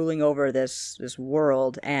is ruling over this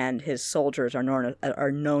world, and his soldiers are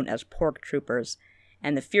known as pork troopers.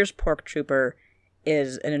 And the fierce pork trooper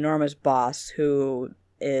is an enormous boss who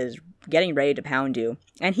is getting ready to pound you.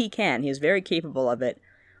 And he is very capable of it,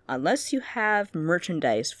 unless you have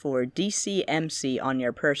merchandise for DCMC on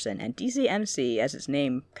your person. And DCMC, as its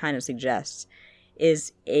name kind of suggests,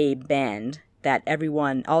 is a band that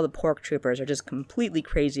all the pork troopers are just completely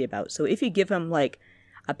crazy about. So if you give him like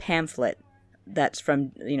a pamphlet that's from,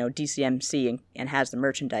 DCMC and has the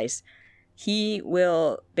merchandise, he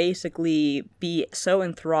will basically be so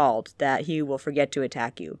enthralled that he will forget to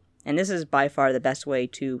attack you. And this is by far the best way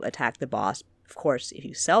to attack the boss. Of course, if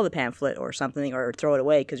you sell the pamphlet or something, or throw it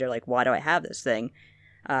away because you're like, why do I have this thing?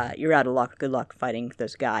 You're out of luck. Good luck fighting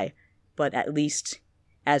this guy. But at least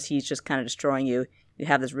as he's just kind of destroying you, you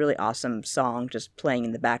have this really awesome song just playing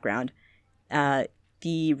in the background.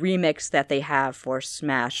 The remix that they have for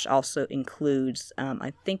Smash also includes,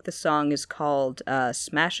 I think the song is called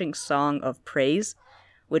Smashing Song of Praise,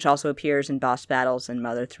 which also appears in boss battles in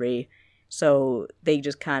Mother 3. So they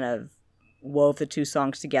just kind of wove the two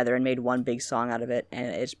songs together and made one big song out of it, and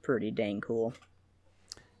it's pretty dang cool.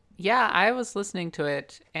 Yeah, I was listening to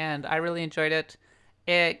it, and I really enjoyed it.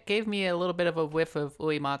 It gave me a little bit of a whiff of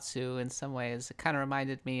Uematsu in some ways. It kind of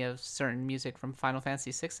reminded me of certain music from Final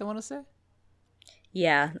Fantasy VI, I want to say.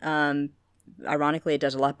 Yeah, ironically, it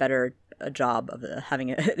does a lot better job of having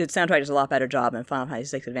the soundtrack does a lot better job than Final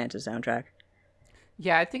Fantasy VI Advance's soundtrack.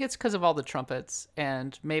 Yeah, I think it's because of all the trumpets,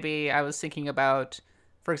 and maybe I was thinking about,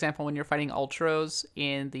 for example, when you're fighting Ultros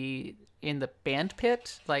in the band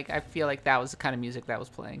pit. Like, I feel like that was the kind of music that was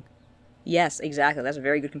playing. Yes, exactly. That's a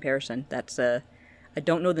very good comparison. That's I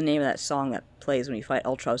don't know the name of that song that plays when you fight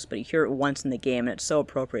Ultros, but you hear it once in the game, and it's so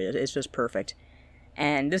appropriate. It's just perfect.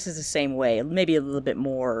 And this is the same way, maybe a little bit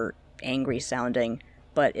more angry sounding,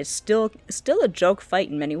 but it's still a joke fight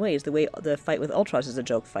in many ways, the way the fight with Ultros is a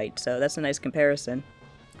joke fight, so that's a nice comparison.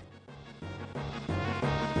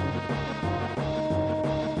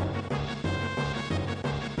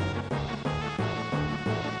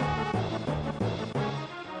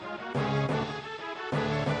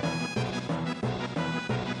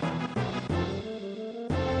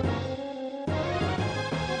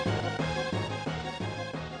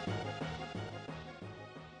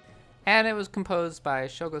 And it was composed by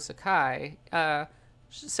Shogo Sakai.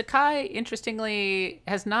 Sakai, interestingly,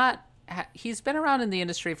 he's been around in the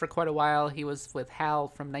industry for quite a while. He was with HAL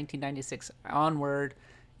from 1996 onward.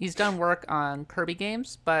 He's done work on Kirby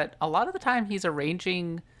games, but a lot of the time he's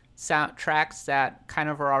arranging soundtracks that kind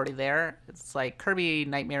of are already there. It's like Kirby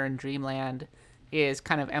Nightmare in Dreamland is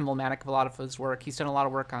kind of emblematic of a lot of his work. He's done a lot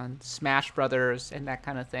of work on Smash Brothers and that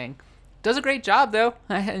kind of thing. Does a great job, though.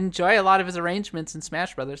 I enjoy a lot of his arrangements in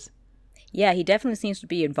Smash Brothers. Yeah, he definitely seems to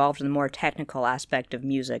be involved in the more technical aspect of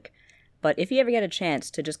music. But if you ever get a chance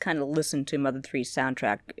to just kind of listen to Mother 3's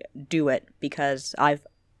soundtrack, do it, because I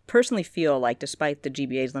personally feel like, despite the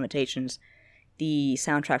GBA's limitations, the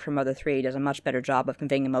soundtrack for Mother 3 does a much better job of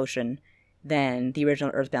conveying emotion than the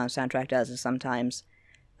original Earthbound soundtrack does sometimes.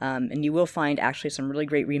 And you will find actually some really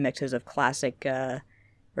great remixes of classic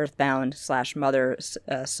Earthbound/Mother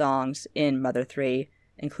songs in Mother 3,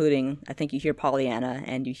 including, I think you hear Pollyanna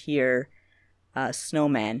and you hear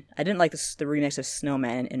Snowman. I didn't like the remix of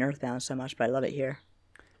Snowman in Earthbound so much, but I love it here.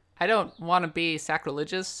 I don't want to be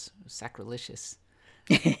sacrilegious.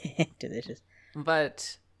 Delicious.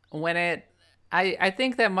 But I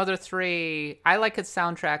think that Mother 3, I like its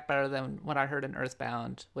soundtrack better than what I heard in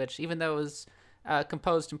Earthbound, which even though it was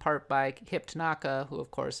composed in part by Hip Tanaka, who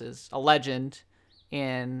of course is a legend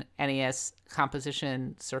in NES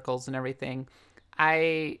composition circles and everything,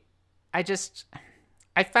 I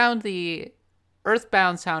found the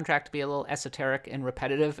Earthbound soundtrack to be a little esoteric and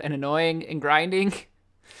repetitive and annoying and grinding.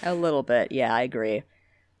 A little bit, yeah, I agree.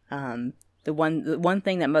 The one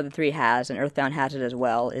thing that Mother 3 has, and Earthbound has it as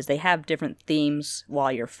well, is they have different themes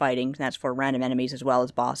while you're fighting, and that's for random enemies as well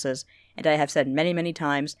as bosses. And I have said many, many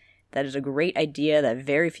times that is a great idea that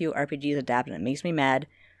very few RPGs adapt, and it makes me mad.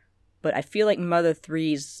 But I feel like Mother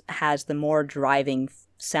 3's has the more driving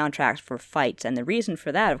soundtracks for fights, and the reason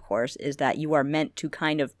for that, of course, is that you are meant to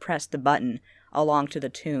kind of press the button along to the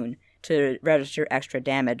tune to register extra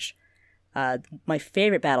damage. My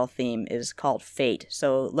favorite battle theme is called Fate,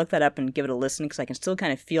 so look that up and give it a listen, because I can still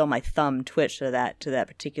kind of feel my thumb twitch to that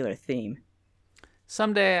particular theme.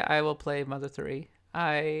 Someday I will play Mother 3.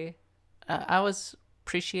 I was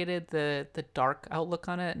appreciated the dark outlook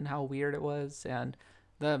on it and how weird it was, and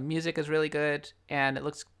The music is really good, and it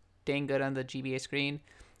looks dang good on the GBA screen.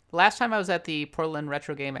 Last time I was at the Portland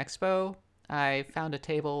Retro Game Expo, I found a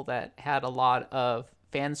table that had a lot of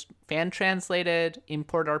fan-translated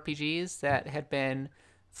import RPGs that had been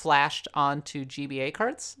flashed onto GBA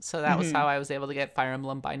carts. So that was how I was able to get Fire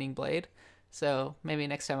Emblem Binding Blade. So maybe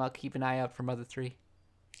next time I'll keep an eye out for Mother 3.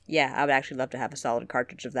 Yeah, I would actually love to have a solid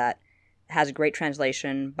cartridge of that. It has a great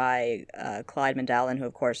translation by Clyde Mandalin, who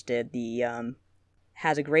of course did the...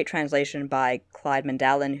 has a great translation by Clyde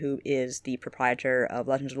Mandalin, who is the proprietor of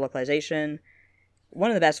Legends of Localization. One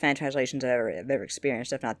of the best fan translations I've ever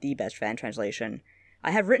experienced, if not the best fan translation. I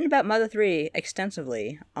have written about Mother 3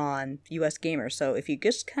 extensively on US Gamer, so if you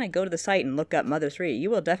just kind of go to the site and look up Mother 3, you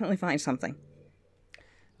will definitely find something.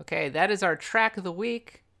 Okay, that is our track of the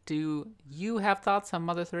week. Do you have thoughts on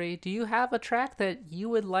Mother 3? Do you have a track that you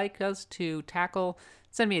would like us to tackle?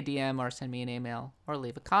 Send me a DM or send me an email or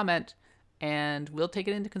leave a comment, and we'll take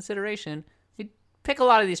it into consideration. We pick a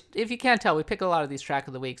lot of these, if you can't tell, we pick a lot of these track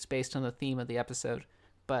of the weeks based on the theme of the episode,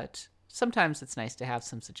 but sometimes it's nice to have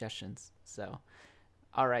some suggestions. So,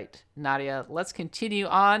 all right, Nadia, let's continue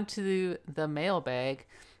on to the mailbag,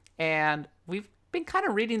 and we've been kind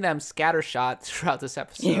of reading them scattershot throughout this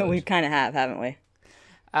episode. Yeah, we kind of have, haven't we?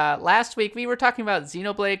 Last week, we were talking about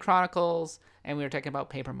Xenoblade Chronicles, and we were talking about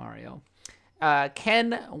Paper Mario.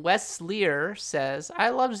 Ken Westlear says, I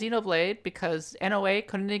love Xenoblade because NOA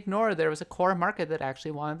couldn't ignore there was a core market that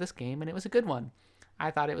actually wanted this game, and it was a good one.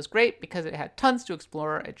 I thought it was great because it had tons to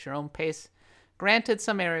explore at your own pace. Granted,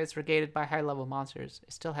 some areas were gated by high-level monsters.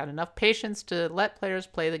 It still had enough patience to let players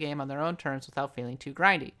play the game on their own terms without feeling too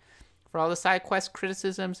grindy. For all the side quest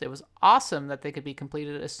criticisms, it was awesome that they could be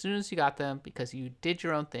completed as soon as you got them because you did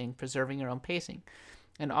your own thing, preserving your own pacing.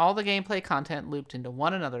 And all the gameplay content looped into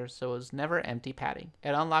one another, so it was never empty padding. It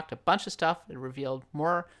unlocked a bunch of stuff, it revealed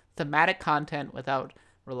more thematic content without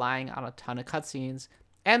relying on a ton of cutscenes,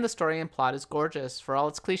 and the story and plot is gorgeous. For all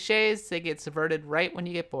its cliches, they get subverted right when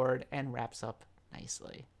you get bored and wraps up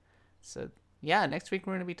nicely. So yeah, next week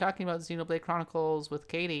we're going to be talking about Xenoblade Chronicles with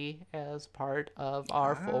Katie as part of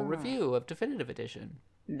our full review of Definitive Edition.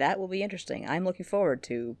 That will be interesting. I'm looking forward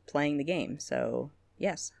to playing the game, so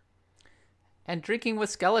yes. And Drinking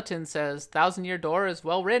with Skeleton says, Thousand Year Door is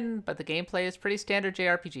well written, but the gameplay is pretty standard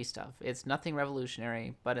JRPG stuff. It's nothing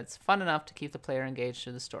revolutionary, but it's fun enough to keep the player engaged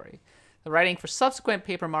in the story. The writing for subsequent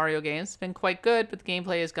Paper Mario games has been quite good, but the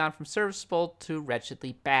gameplay has gone from serviceable to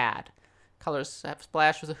wretchedly bad. Colors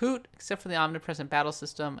Splash was a hoot, except for the omnipresent battle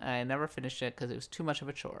system, and I never finished it because it was too much of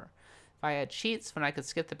a chore. If I had cheats when I could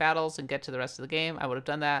skip the battles and get to the rest of the game, I would have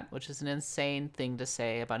done that, which is an insane thing to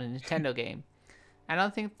say about a Nintendo game. I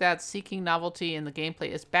don't think that seeking novelty in the gameplay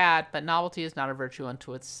is bad, but novelty is not a virtue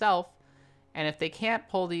unto itself, and if they can't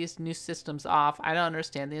pull these new systems off, I don't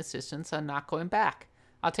understand the insistence on not going back.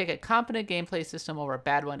 I'll take a competent gameplay system over a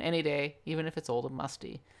bad one any day, even if it's old and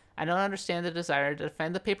musty. I don't understand the desire to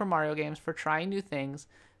defend the Paper Mario games for trying new things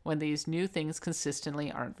when these new things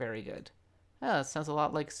consistently aren't very good. Oh, that sounds a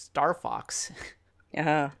lot like Star Fox.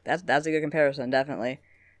 Yeah, that's a good comparison, definitely.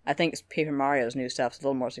 I think Paper Mario's new stuff's a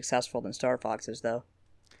little more successful than Star Fox's, though.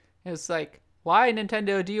 It's like, why,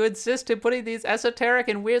 Nintendo, do you insist in putting these esoteric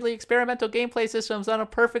and weirdly experimental gameplay systems on a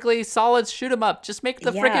perfectly solid shoot-'em-up? Just make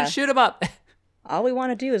the frickin' shoot-'em-up! All we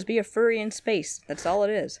want to do is be a furry in space. That's all it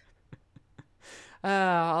is.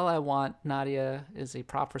 All I want, Nadia, is a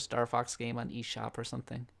proper Star Fox game on eShop or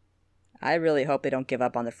something. I really hope they don't give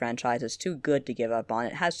up on the franchise. It's too good to give up on.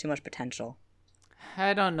 It has too much potential.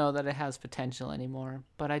 I don't know that it has potential anymore,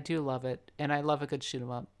 but I do love it, and I love a good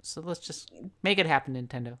shoot-'em-up. So let's just make it happen,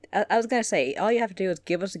 Nintendo. I was going to say, all you have to do is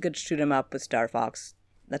give us a good shoot-'em-up with Star Fox.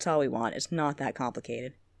 That's all we want. It's not that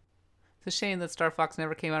complicated. It's a shame that Star Fox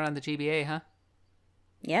never came out on the GBA, huh?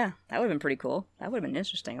 Yeah, that would have been pretty cool. That would have been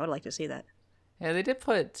interesting. I would like to see that. Yeah, they did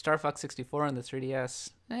put Star Fox 64 on the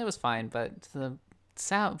 3DS. It was fine, but the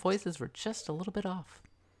voices were just a little bit off.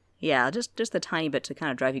 Yeah, just the tiny bit to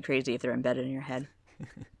kind of drive you crazy if they're embedded in your head.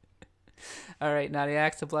 All right, Nadia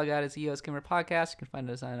Axe, the Blog Out is EOS Gamer Podcast. You can find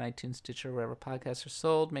us on iTunes, Stitcher, wherever podcasts are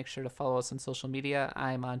sold. Make sure to follow us on social media.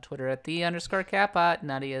 I'm on Twitter at _Kappa.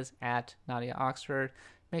 Nadia's at Nadia Oxford.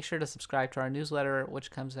 Make sure to subscribe to our newsletter, which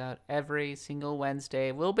comes out every single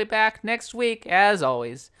Wednesday. We'll be back next week, as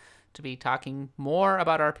always, to be talking more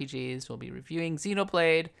about RPGs. We'll be reviewing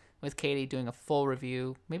Xenoblade with Katie, doing a full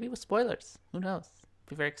review, maybe with spoilers. Who knows?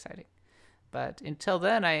 It'll be very exciting. But until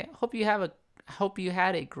then, I hope you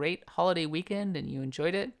had a great holiday weekend and you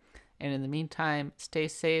enjoyed it. And in the meantime, stay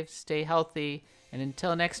safe, stay healthy, and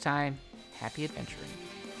until next time, happy adventuring.